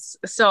us.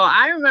 So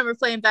I remember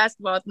playing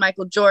basketball with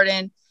Michael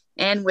Jordan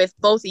and with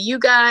both of you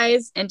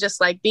guys, and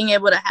just like being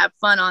able to have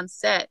fun on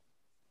set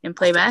and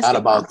play basketball.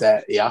 I forgot about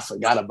that. Yeah, I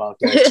forgot about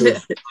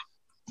that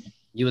too.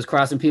 You was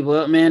crossing people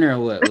up, man, or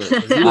what?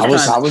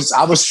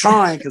 I was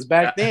trying, because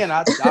back then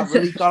I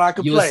really thought I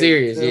could play. You were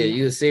serious, yeah.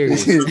 You were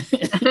serious.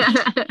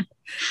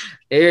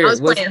 Eric, I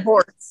was playing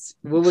horse.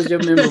 What was your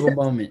memorable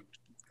moment?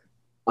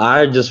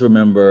 I just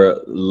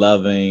remember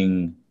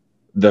loving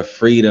the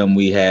freedom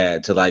we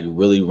had to like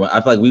really run.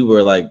 I feel like we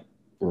were like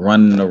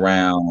running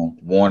around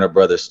Warner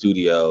Brothers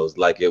Studios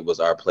like it was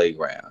our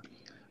playground.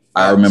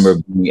 I remember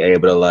being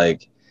able to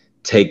like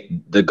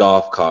take the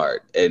golf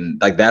cart,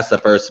 and like that's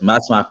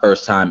my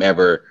first time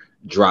ever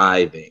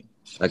driving.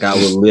 Like I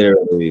would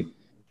literally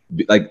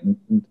like,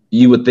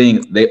 you would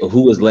think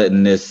who was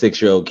letting this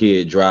 6-year-old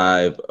kid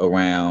drive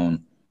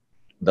around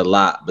the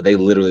lot, but they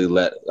literally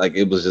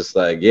it was just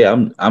like, yeah,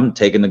 I'm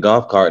taking the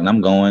golf cart and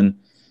I'm going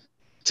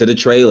to the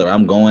trailer.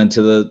 I'm going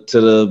to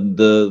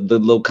the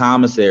little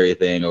commissary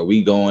thing, or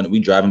we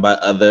driving by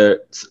other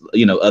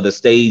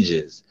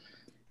stages.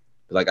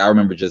 Like I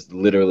remember just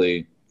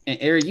literally. And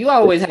Eric, you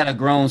always had a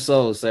grown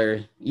soul,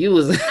 sir. You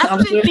was. That's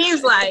what it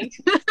seems like.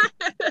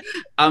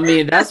 I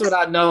mean, that's what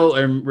I know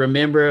and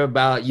remember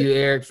about you,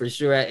 Eric, for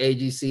sure at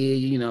AGC.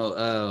 You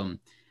know,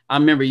 I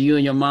remember you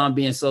and your mom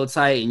being so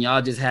tight, and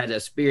y'all just had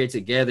that spirit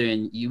together,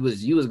 and you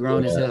was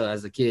grown as hell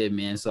as a kid,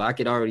 man. So I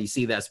could already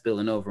see that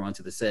spilling over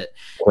onto the set.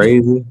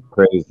 Crazy.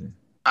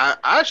 I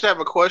actually have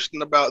a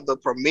question about the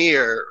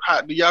premiere.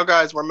 Do y'all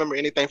guys remember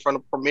anything from the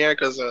premiere?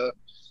 Because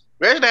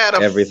Reggie had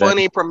a everything.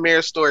 funny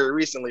premiere story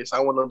recently, so I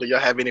want to know, do y'all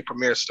have any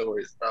premiere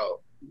stories about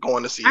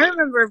going to see I it?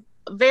 remember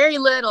very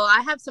little.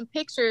 I have some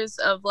pictures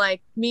of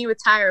like me with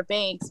Tyra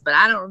Banks, but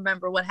I don't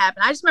remember what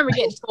happened. I just remember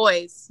getting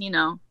toys, you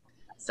know.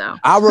 So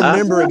I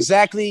remember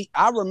exactly.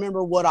 I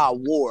remember what I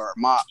wore.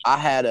 I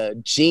had a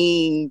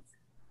jean,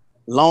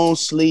 long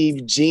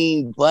sleeve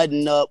jean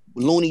button up.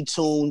 Looney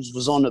Tunes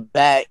was on the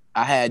back.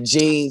 I had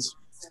jeans.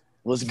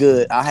 Was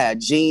good. I had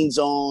jeans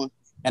on,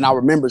 and I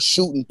remember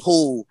shooting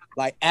pool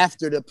like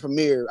after the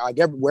premiere. I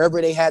get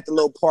wherever they had the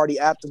little party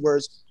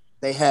afterwards,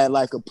 they had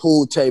like a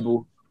pool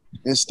table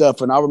and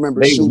stuff. And I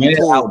remember They shooting rented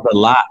pool. out the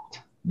lot.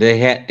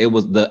 It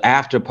was the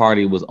after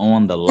party was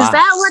on the lot. is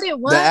that what it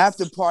was? The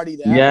after party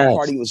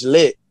was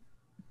lit.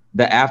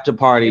 The after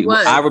party. It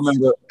was.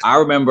 I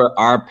remember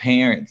our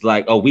parents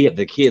like, oh,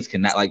 the kids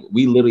cannot, like,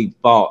 we literally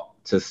fought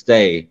to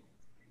stay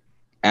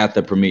at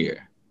the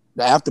premiere.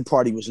 The after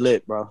party was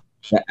lit, bro.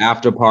 The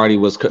after party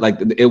was like,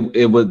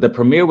 it was, the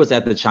premiere was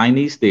at the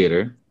Chinese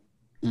Theater.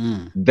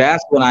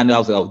 That's when I know, I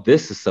was like, oh,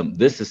 this is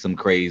some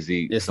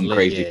crazy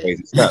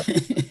stuff.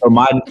 So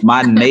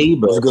my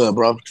neighbor, was good,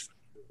 bro.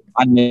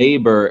 My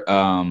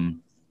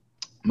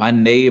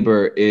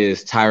neighbor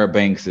is Tyra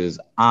Banks's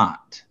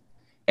aunt,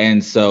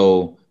 and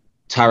so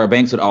Tyra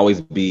Banks would always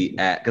be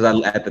because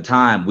at the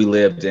time we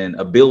lived in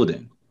a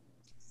building,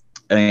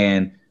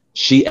 and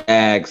she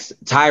asked,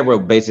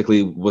 Tyra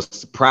basically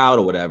was proud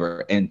or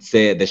whatever, and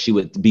said that she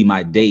would be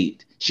my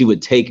date. She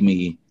would take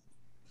me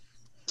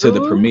to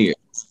the premiere.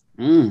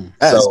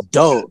 That's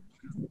dope.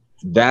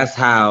 That's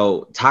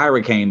how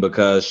Tyra came,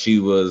 because she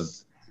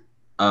was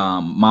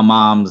my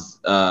mom's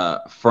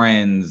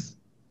friend's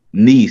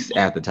niece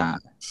at the time.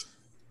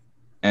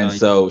 And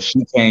so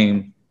she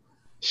came,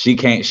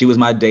 she was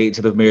my date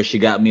to the premiere. She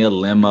got me a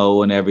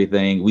limo and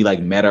everything. We like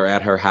met her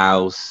at her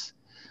house,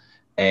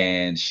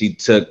 and she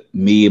took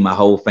me and my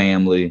whole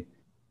family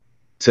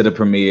to the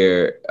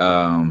premiere,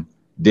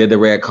 did the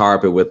red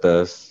carpet with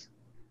us.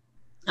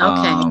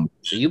 Okay.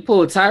 So you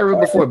pulled Tyra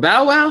before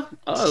Bow Wow?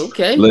 Oh,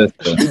 okay.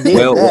 Listen,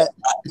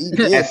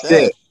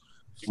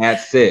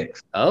 at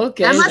six.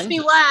 Okay. That must be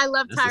why I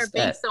love Tyra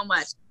Banks so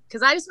much.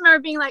 Because I just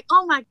remember being like,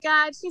 oh my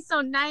God, she's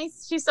so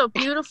nice. She's so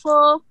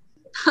beautiful.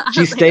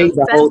 She stayed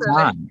the whole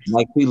time.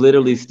 Like, we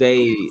literally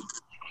stayed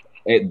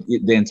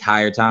the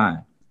entire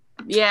time.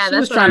 Yeah, she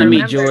was trying to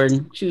meet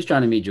Jordan. She was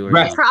trying to meet Jordan.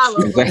 Right.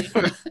 Probably.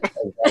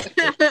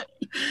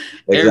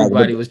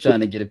 Everybody was trying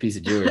to get a piece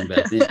of Jordan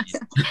back then.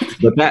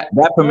 But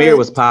that premiere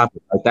was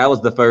popular. Like, that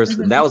was the first.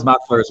 That was my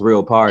first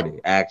real party,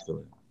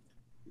 actually.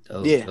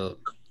 Dope.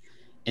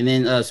 And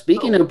then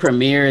speaking of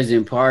premieres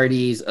and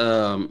parties,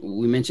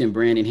 we mentioned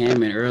Brandon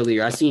Hammond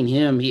earlier. I seen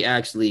him. He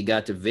actually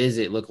got to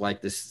visit. Looked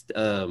like this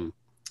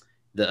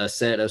the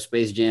set of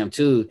Space Jam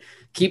 2.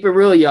 Keep it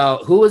real,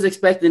 y'all. Who was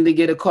expecting to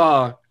get a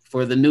car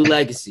for the new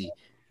legacy?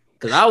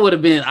 Because I would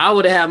have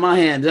had my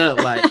hand up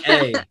like,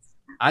 hey,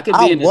 I could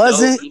be in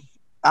the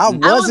I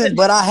wasn't,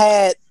 but I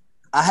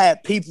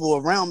had people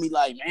around me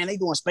like, man, they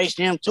doing Space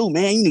Jam 2,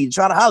 man. You need to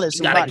try to holler at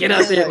somebody. You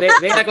gotta get up there.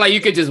 They act like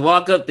you could just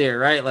walk up there,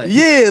 right? Like,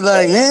 yeah,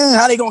 like, man,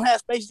 how they gonna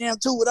have Space Jam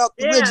 2 without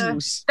the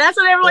originals? That's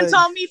what everyone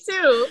told me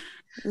too.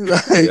 I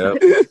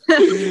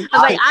was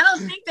like, I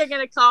don't think they're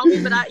gonna call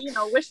me, but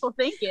wishful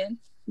thinking.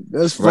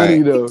 That's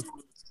funny though.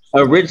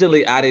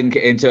 Originally, I didn't,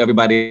 until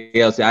everybody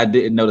else. I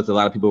didn't notice a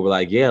lot of people were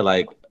like, yeah,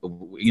 like, are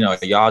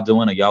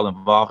y'all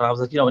involved? And I was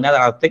like, now that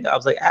I think, I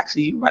was like,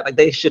 actually, you're right. Like,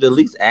 they should at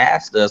least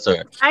asked us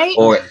or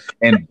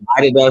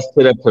invited us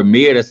to the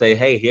premiere to say,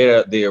 hey, here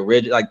are the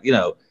original. Like,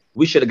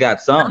 we should have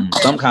got something,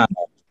 some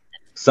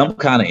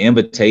kind of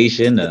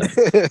invitation. I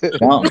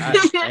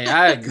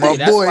agree.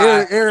 My boy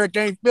Eric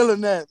ain't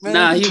feeling that, man.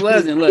 Nah, he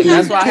wasn't. Look,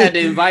 that's why I had to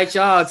invite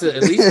y'all to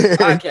at least the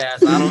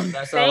podcast.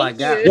 That's all I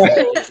got.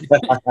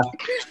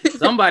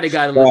 Somebody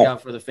got to look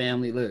out for the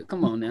family. Look,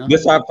 come on now. This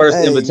is our first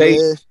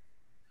invitation. Man.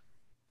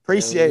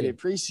 Appreciate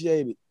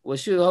it. Well,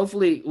 shoot.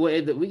 Hopefully,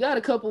 we got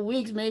a couple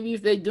weeks. Maybe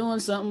if they're doing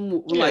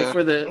something like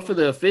for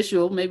the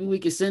official, maybe we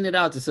can send it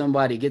out to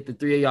somebody. Get the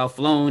three of y'all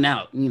flown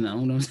out. You know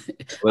what I'm saying?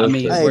 I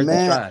mean, it's worth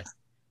a try.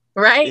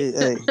 Right?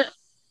 Hey.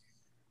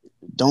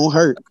 Don't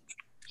hurt.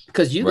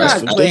 Because you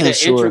guys played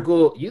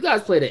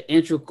an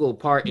integral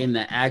part in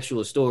the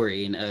actual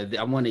story, and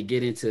I want to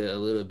get into a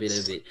little bit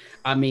of it.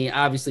 I mean,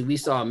 obviously, we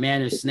saw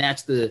Manners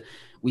snatch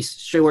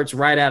shorts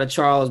right out of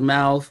Charles'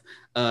 mouth,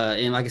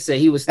 and like I said,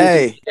 he was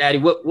thinking, Daddy.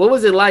 What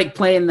was it like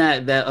playing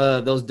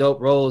those dope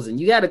roles? And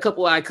you had a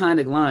couple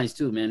iconic lines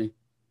too, man.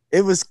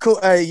 It was cool,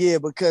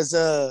 because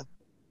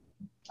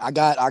I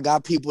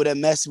got people that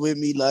mess with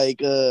me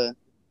like.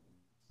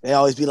 They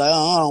always be like,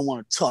 "Oh, I don't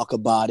want to talk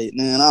about it,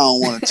 man. I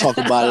don't want to talk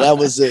about it." That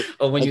was a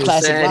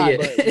classic line.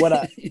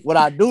 But what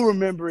I do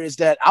remember is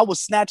that I was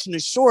snatching the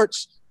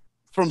shorts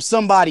from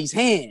somebody's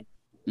hand.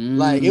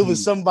 Like it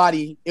was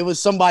somebody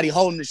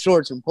holding the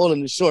shorts and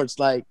pulling the shorts.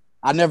 Like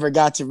I never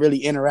got to really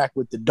interact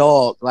with the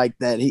dog like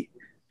that. You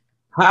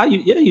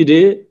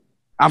did.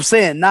 I'm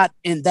saying not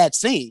in that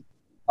scene.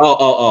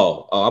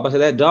 Oh! I'm about to say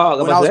that dog.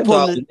 I'm about to say that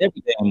dog is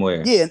every damn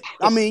where. Yeah,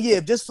 I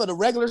mean, just for the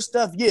regular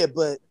stuff, yeah.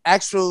 But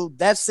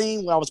that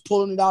scene where I was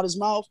pulling it out his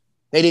mouth,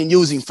 They didn't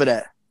use him for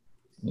that.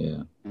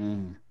 Yeah.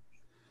 Mm.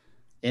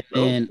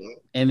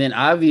 And then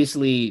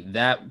obviously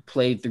that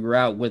played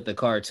throughout with the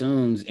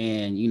cartoons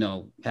and, you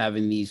know,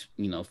 having these,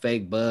 you know,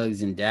 fake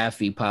Bugs and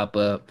Daffy pop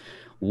up.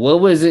 What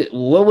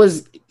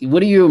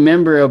do you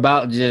remember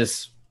about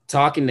just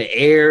talking to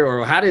air,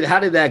 or how did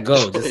that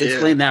go? Just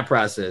explain that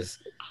process.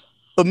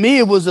 For me,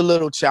 it was a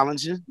little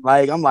challenging.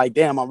 Like, I'm like,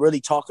 damn, I'm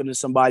really talking to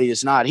somebody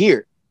that's not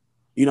here.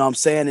 You know what I'm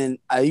saying?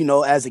 And you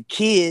know, as a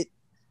kid,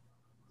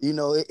 you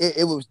know,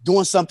 it was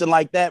doing something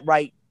like that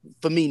right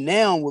for me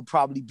now would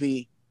probably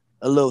be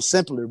a little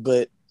simpler.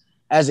 But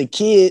as a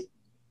kid,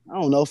 I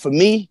don't know, for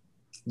me,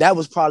 that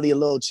was probably a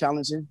little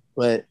challenging,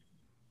 but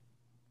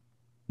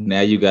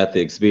now you got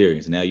the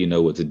experience. Now you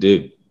know what to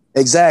do.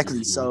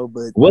 Exactly. So,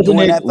 but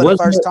doing that for the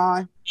first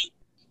time.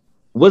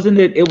 Wasn't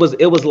it? It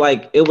was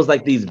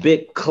like these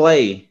big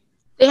clay.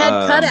 They had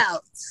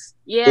cutouts.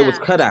 Yeah. It was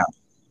cutouts.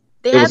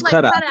 They had like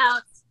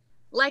cutouts.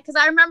 Like, because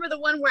I remember the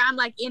one where I'm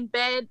like in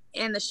bed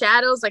in the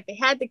shadows, like they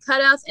had the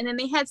cutouts, and then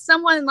they had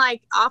someone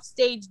like off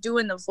stage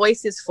doing the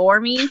voices for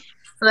me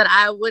so that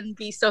I wouldn't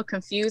be so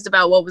confused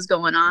about what was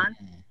going on.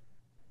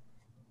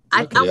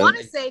 I want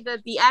to say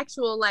that the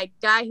actual like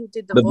guy who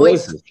did the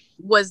voice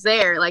was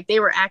there, like they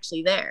were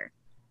actually there.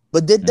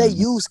 But did they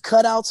use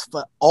cutouts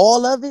for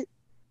all of it?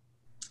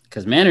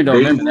 Because Manor don't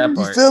remember that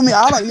part. You feel me?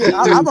 I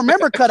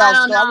remember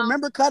cutouts. I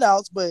remember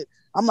cutouts, but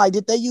I'm like,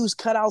 did they use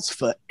cutouts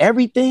for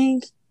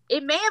everything?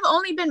 It may have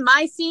only been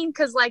my scene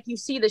because, like, you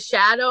see the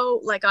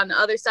shadow, like, on the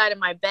other side of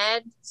my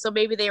bed. So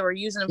maybe they were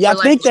using them for, I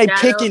like, think they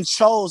pick and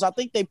chose. I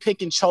think they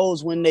pick and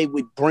chose when they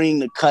would bring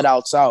the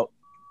cutouts out.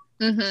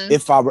 Mm-hmm.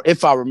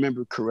 If I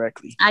remember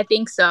correctly. I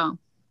think so.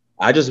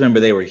 I just remember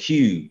they were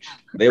huge.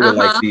 They were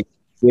like these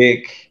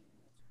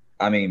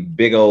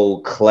big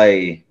old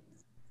clay,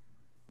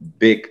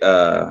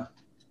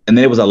 and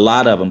there was a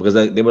lot of them because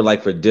they were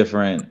like for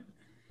different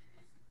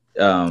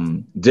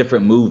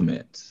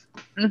movements.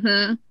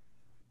 Mm-hmm.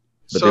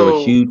 But they were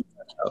huge.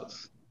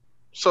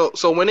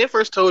 So when they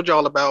first told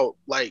y'all about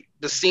like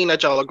the scene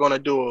that y'all are gonna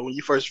do, or when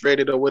you first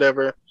read it or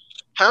whatever,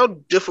 how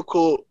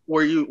difficult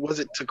was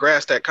it to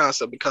grasp that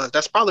concept? Because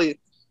that's probably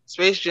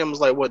Space Jam was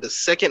like the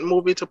second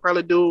movie to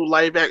probably do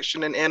live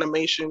action and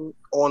animation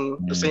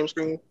on the same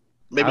screen.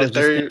 Maybe the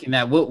third. Thinking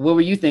that. What were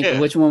you thinking? Yeah.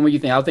 Which one were you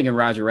thinking? I was thinking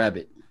Roger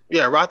Rabbit.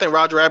 Yeah, I think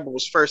Roger Rabbit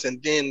was first,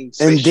 and then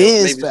Space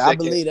Jam, maybe I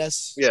believe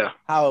that's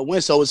how it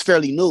went. So it's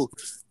fairly new.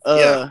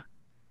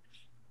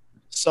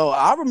 So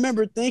I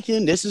remember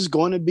thinking this is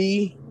going to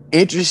be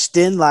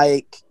interesting.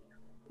 Like,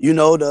 you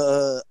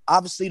know,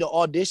 obviously the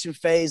audition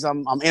phase.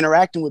 I'm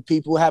interacting with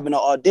people having an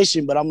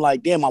audition, but I'm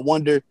like, damn, I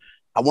wonder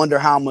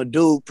how I'm gonna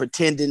do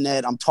pretending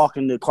that I'm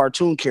talking to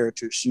cartoon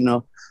characters. You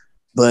know,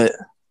 but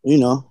you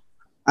know,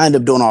 I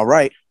ended up doing all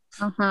right.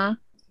 Uh-huh.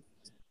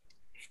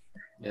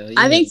 Yeah.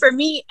 I think for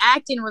me,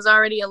 acting was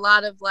already a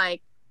lot of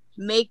like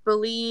make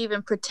believe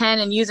and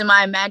pretend and using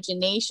my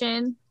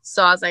imagination.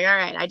 So I was like, all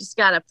right, I just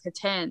gotta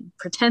pretend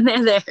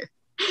they're there.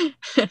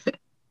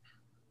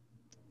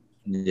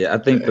 Yeah, I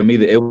think for me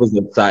it was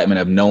the excitement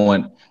of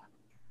knowing.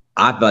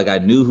 I feel like I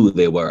knew who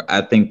they were.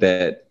 I think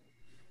that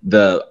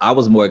I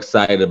was more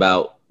excited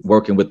about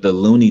working with the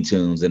Looney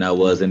Tunes than I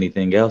was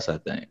anything else. I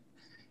think.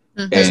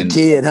 Mm-hmm. As a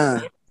kid,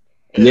 huh?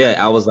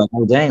 Yeah, I was like,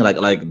 oh dang,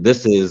 like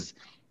this is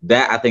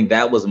that. I think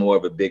that was more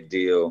of a big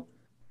deal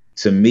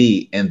to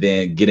me, and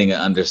then getting an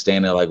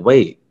understanding, like,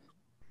 wait.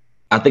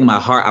 I think I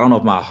don't know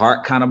if my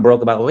heart kind of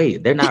broke about,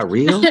 wait, they're not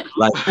real?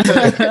 like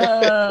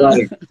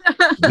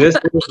this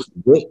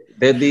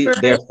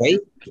they're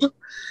fake.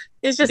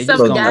 It's just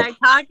some guy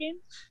talking.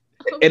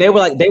 And they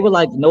were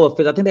like, no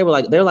offense. I think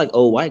they're like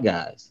old white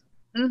guys.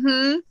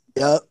 Mm-hmm.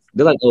 Yep.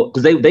 They're like,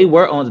 because they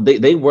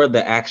were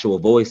the actual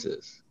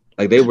voices.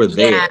 Like they were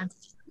there. Yeah.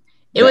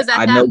 It was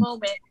at that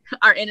moment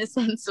our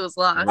innocence was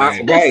lost.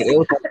 Right. It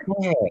was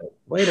like,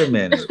 wait a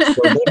minute.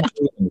 So they're not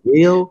even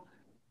real.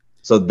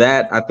 So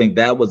that I think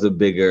that was a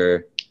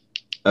bigger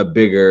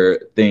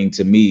thing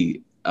to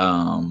me.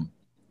 And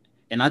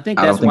I think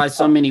that's why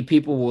so many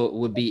people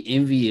would be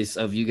envious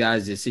of you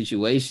guys'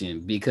 situation,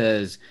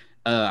 because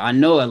I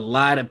know a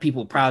lot of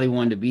people probably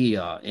wanted to be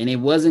y'all, and it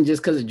wasn't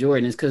just because of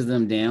Jordan, it's because of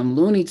them damn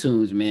Looney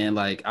Tunes, man.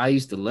 Like I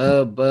used to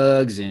love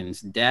Bugs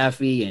and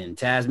Daffy and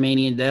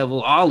Tasmanian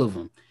Devil, all of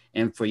them,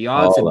 and for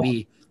y'all to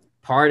be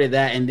part of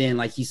that. And then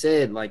like he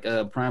said, like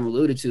Prime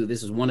alluded to,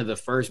 this is one of the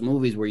first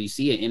movies where you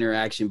see an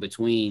interaction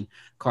between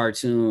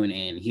cartoon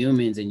and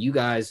humans, and you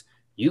guys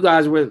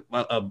were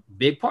a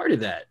big part of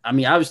that. I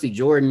mean, obviously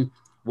Jordan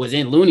was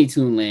in Looney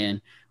Tune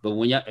land, but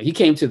when he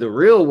came to the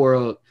real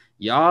world,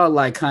 y'all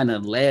like kind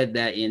of led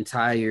that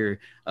entire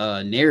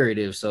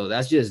narrative. So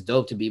that's just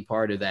dope to be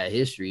part of that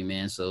history,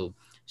 man. So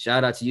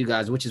shout out to you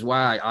guys, which is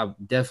why I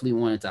definitely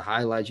wanted to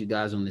highlight you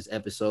guys on this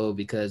episode,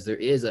 because there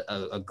is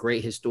a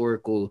great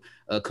historical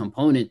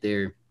component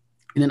there.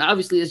 And then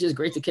obviously it's just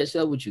great to catch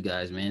up with you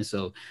guys, man.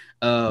 So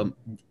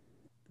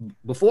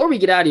before we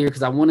get out of here,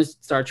 because I want to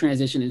start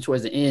transitioning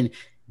towards the end,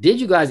 did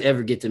you guys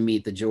ever get to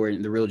meet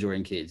the real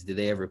Jordan kids? Did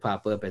they ever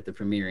pop up at the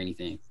premiere or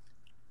anything?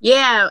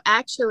 Yeah,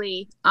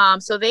 actually.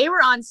 So they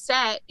were on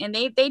set and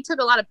they took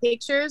a lot of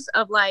pictures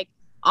of like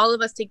all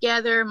of us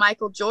together,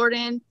 Michael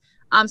Jordan.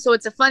 So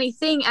it's a funny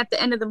thing. At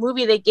the end of the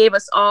movie, they gave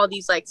us all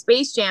these like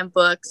Space Jam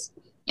books,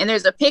 and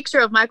there's a picture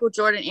of Michael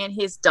Jordan and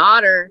his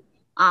daughter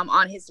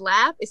on his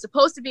lap. It's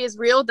supposed to be his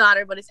real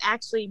daughter, but it's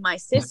actually my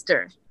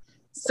sister.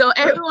 So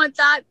everyone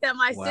thought that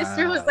my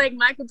sister was like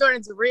Michael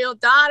Jordan's real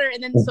daughter.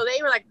 And then so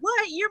they were like,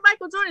 what? You're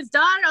Michael Jordan's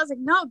daughter? I was like,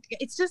 no,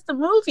 it's just a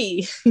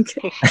movie.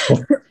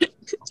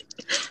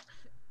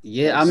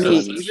 Yeah, I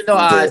mean, even though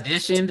I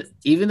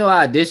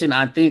auditioned,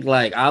 I think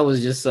like I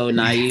was just so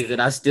naive that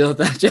I still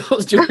thought y'all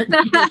was Jordan,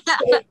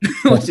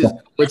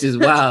 which is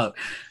wild.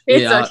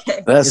 It's yeah,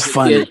 okay. That's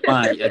funny.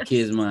 A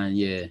kid's mind,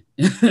 yeah.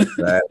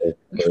 That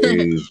is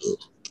crazy.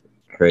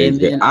 Crazy.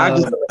 Then, I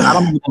don't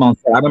remember them on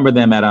set. I remember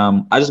them at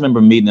I just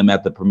remember meeting them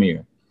at the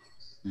premiere.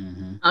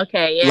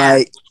 Okay, yeah.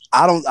 Like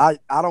I don't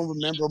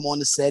remember them on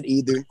the set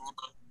either,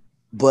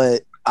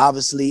 but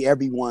obviously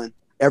everyone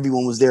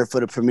was there for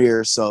the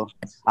premiere, so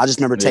I just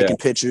remember taking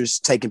pictures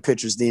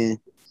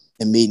then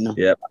and meeting them.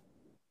 Yep.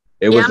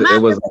 It was.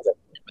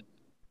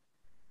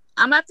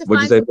 I'm gonna have to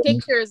find some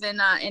pictures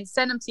and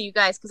send them to you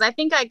guys because I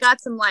think I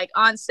got some like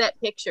on set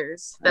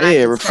pictures.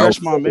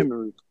 Refresh my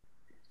memory.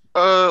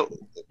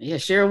 Yeah,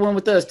 share one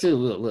with us too.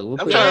 We'll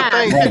put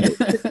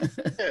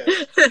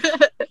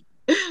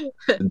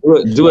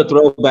do a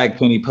throwback,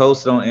 Penny.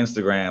 Post it on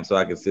Instagram so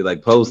I can see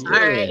like post it. All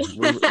right.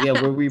 We'll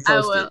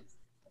repost it.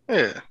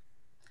 Yeah.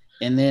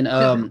 And then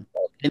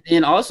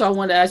also I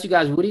wanted to ask you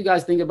guys, what do you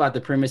guys think about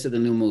the premise of the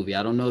new movie?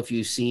 I don't know if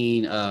you've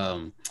seen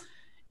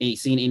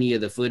any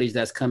of the footage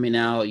that's coming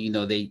out. You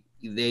know,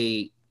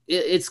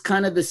 it's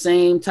kind of the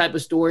same type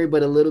of story,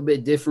 but a little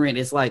bit different.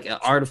 It's like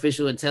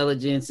artificial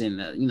intelligence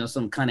and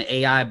some kind of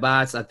AI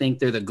bots. I think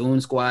they're the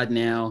Goon Squad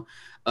now.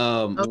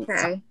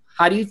 Okay.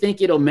 How do you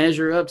think it'll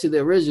measure up to the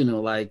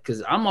original? Like,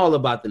 because I'm all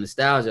about the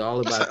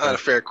nostalgia, That's an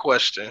unfair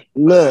question.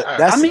 Look,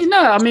 I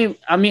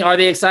mean, are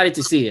they excited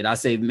to see it? I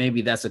say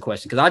maybe that's a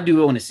question because I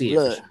do want to see it.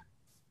 Look,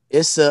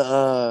 it's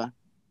a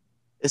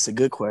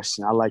good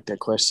question. I like that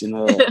question.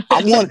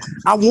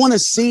 I want to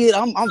see it.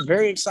 I'm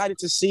very excited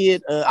to see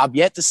it. I've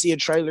yet to see a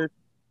trailer.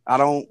 I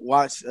don't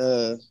watch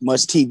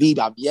much TV,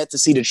 but I've yet to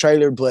see the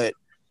trailer, but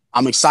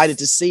I'm excited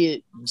to see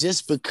it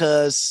just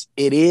because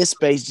it is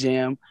Space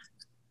Jam.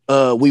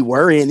 We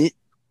were in it,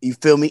 you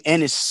feel me?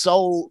 And it's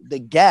so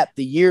the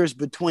years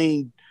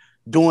between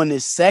doing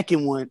this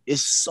second one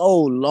is so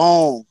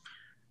long.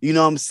 You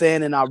know what I'm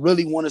saying? And I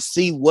really want to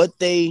see what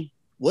they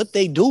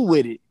do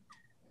with it.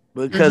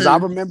 Because I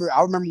remember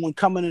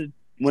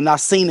when I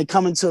seen it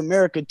Coming to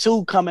America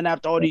 2 coming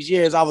after all these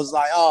years, I was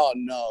like, oh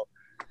no.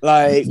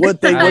 Like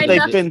what they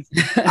finna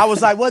I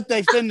was like, what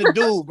they finna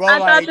do, bro? I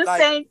thought the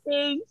same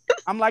thing.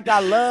 I'm like, I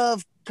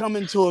love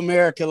Coming to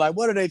America. Like,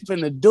 what are they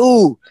finna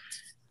do?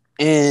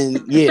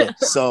 And yeah,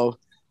 so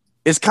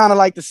it's kind of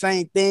like the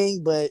same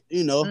thing, but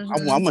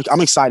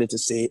I'm excited to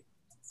see it.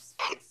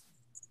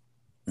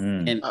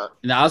 And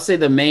I'll say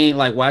the main,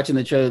 like watching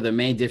the trailer, the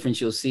main difference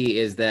you'll see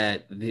is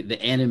that the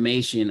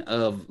animation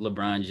of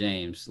LeBron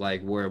James,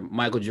 like where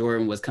Michael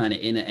Jordan was kind of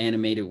in an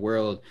animated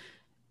world,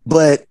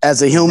 but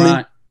as a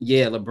human,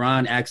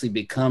 LeBron actually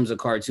becomes a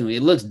cartoon.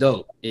 It looks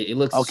dope. It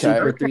looks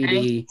super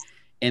 3D,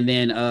 and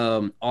then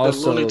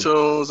also the Looney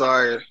Tunes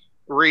are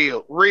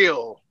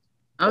real.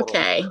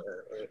 Okay.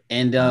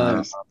 And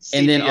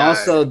then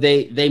also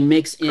they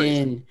mix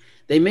in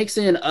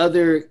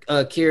other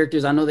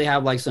characters. I know they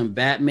have like some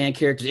Batman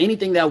characters,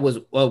 anything that was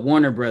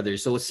Warner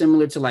Brothers. So it's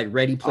similar to like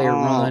Ready Player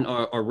One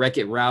or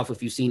Wreck-It Ralph,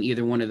 if you've seen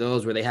either one of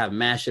those, where they have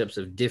mashups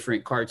of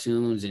different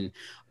cartoons and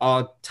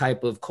all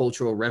type of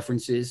cultural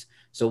references.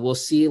 So we'll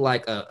see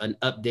like an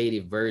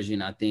updated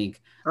version, I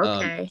think.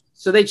 Okay.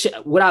 So which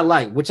I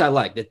like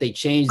that they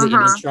changed it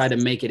and they try to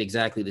make it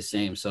exactly the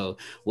same. So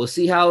we'll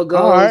see how it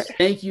goes. Right.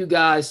 Thank you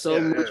guys so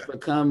much for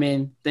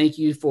coming. Thank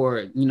you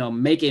for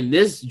making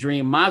this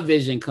dream, my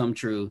vision, come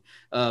true.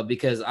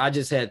 Because I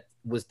just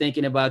was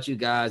thinking about you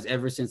guys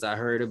ever since I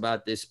heard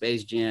about this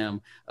Space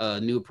Jam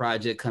new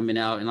project coming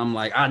out, and I'm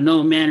like, I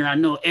know Manor, I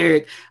know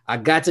Eric. I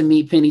got to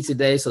meet Penny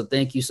today, so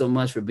thank you so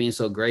much for being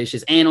so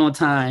gracious and on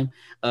time.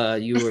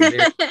 You were very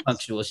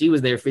punctual. She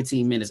was there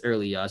 15 minutes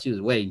early, y'all. She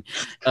was waiting.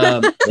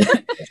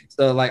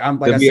 So like I'm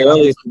like, to be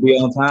early is to be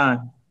on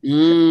time.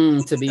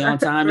 To be on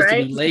time is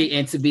to be late,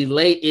 and to be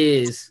late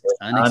is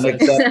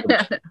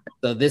unacceptable.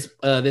 So this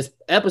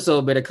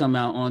episode better come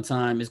out on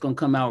time. It's gonna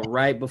come out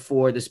right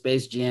before the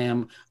Space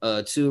Jam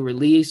 2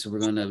 release. We're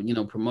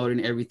gonna promote it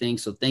and everything.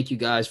 So thank you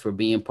guys for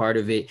being part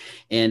of it,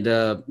 and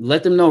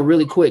let them know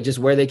really quick just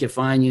where they can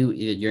find you,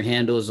 your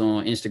handles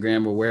on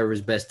Instagram or wherever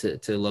is best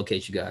to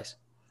locate you guys.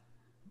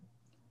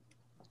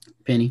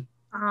 Penny.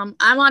 I'm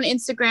on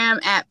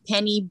Instagram at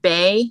Penny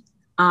Bay.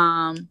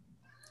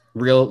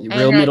 Real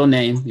middle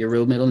name. Your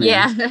real middle name.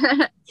 Yeah.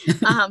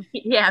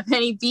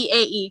 Penny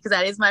BAE, because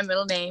that is my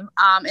middle name.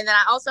 And then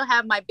I also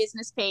have my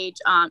business page.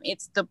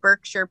 It's the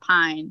Berkshire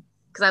Pine,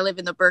 because I live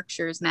in the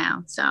Berkshires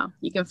now, so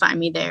you can find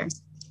me there.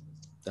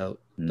 Dope.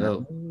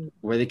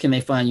 Where can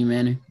they find you,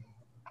 Manor?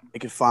 They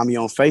can find me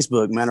on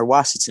Facebook, Manor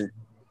Washington.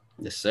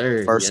 Yes,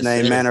 sir. First yes,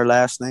 name sir. Manor,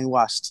 last name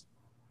Washington.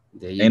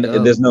 There you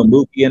go. There's no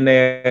Mookie in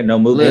there. No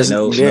Mookie. There's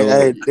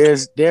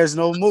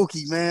no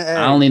Mookie, man. Hey,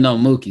 I only know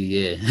Mookie.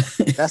 Yeah.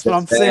 That's what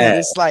I'm saying.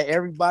 It's like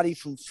everybody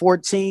from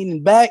 14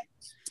 and back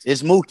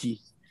is Mookie.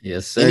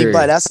 Yes, sir.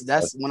 Anybody,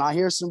 that's when I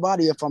hear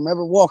somebody, if I'm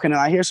ever walking and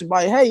I hear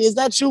somebody, hey, is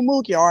that you,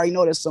 Mookie? I already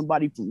know there's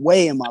somebody from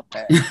way in my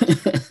past.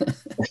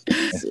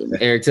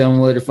 Eric, tell me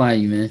where to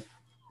find you, man.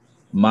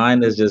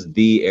 Mine is just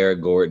the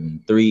Eric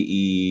Gordon, 3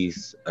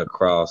 E's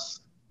across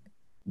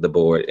the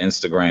board.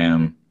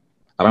 Instagram.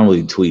 I don't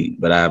really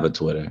tweet, but I have a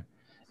Twitter.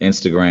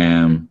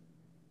 Instagram,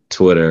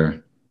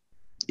 Twitter,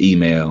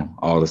 email,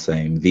 all the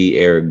same. The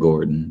Eric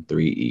Gordon,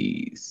 3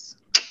 E's.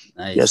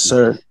 Nice. Yes,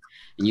 sir.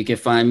 And you can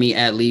find me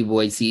at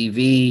LeeBoy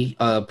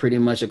TV, pretty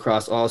much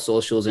across all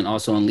socials and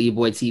also on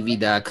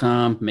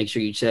LeeBoyTV.com. Make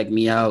sure you check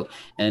me out.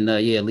 And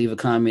leave a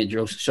comment.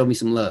 Show me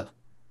some love.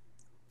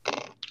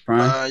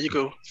 Prime? You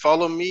can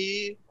follow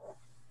me,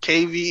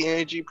 KV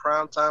Energy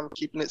Primetime,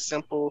 keeping it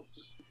simple.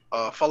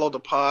 Follow the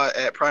pod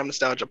at Prime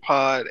Nostalgia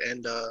Pod.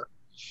 And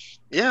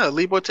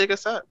LeeBoy, take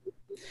us out.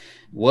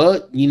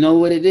 Well, you know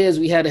what it is.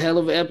 We had a hell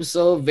of an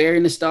episode, very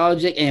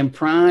nostalgic, and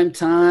prime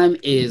time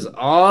is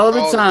all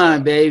the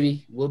time,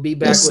 baby. We'll be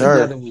back with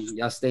another one.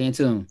 Y'all stay in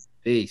tune.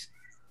 Peace.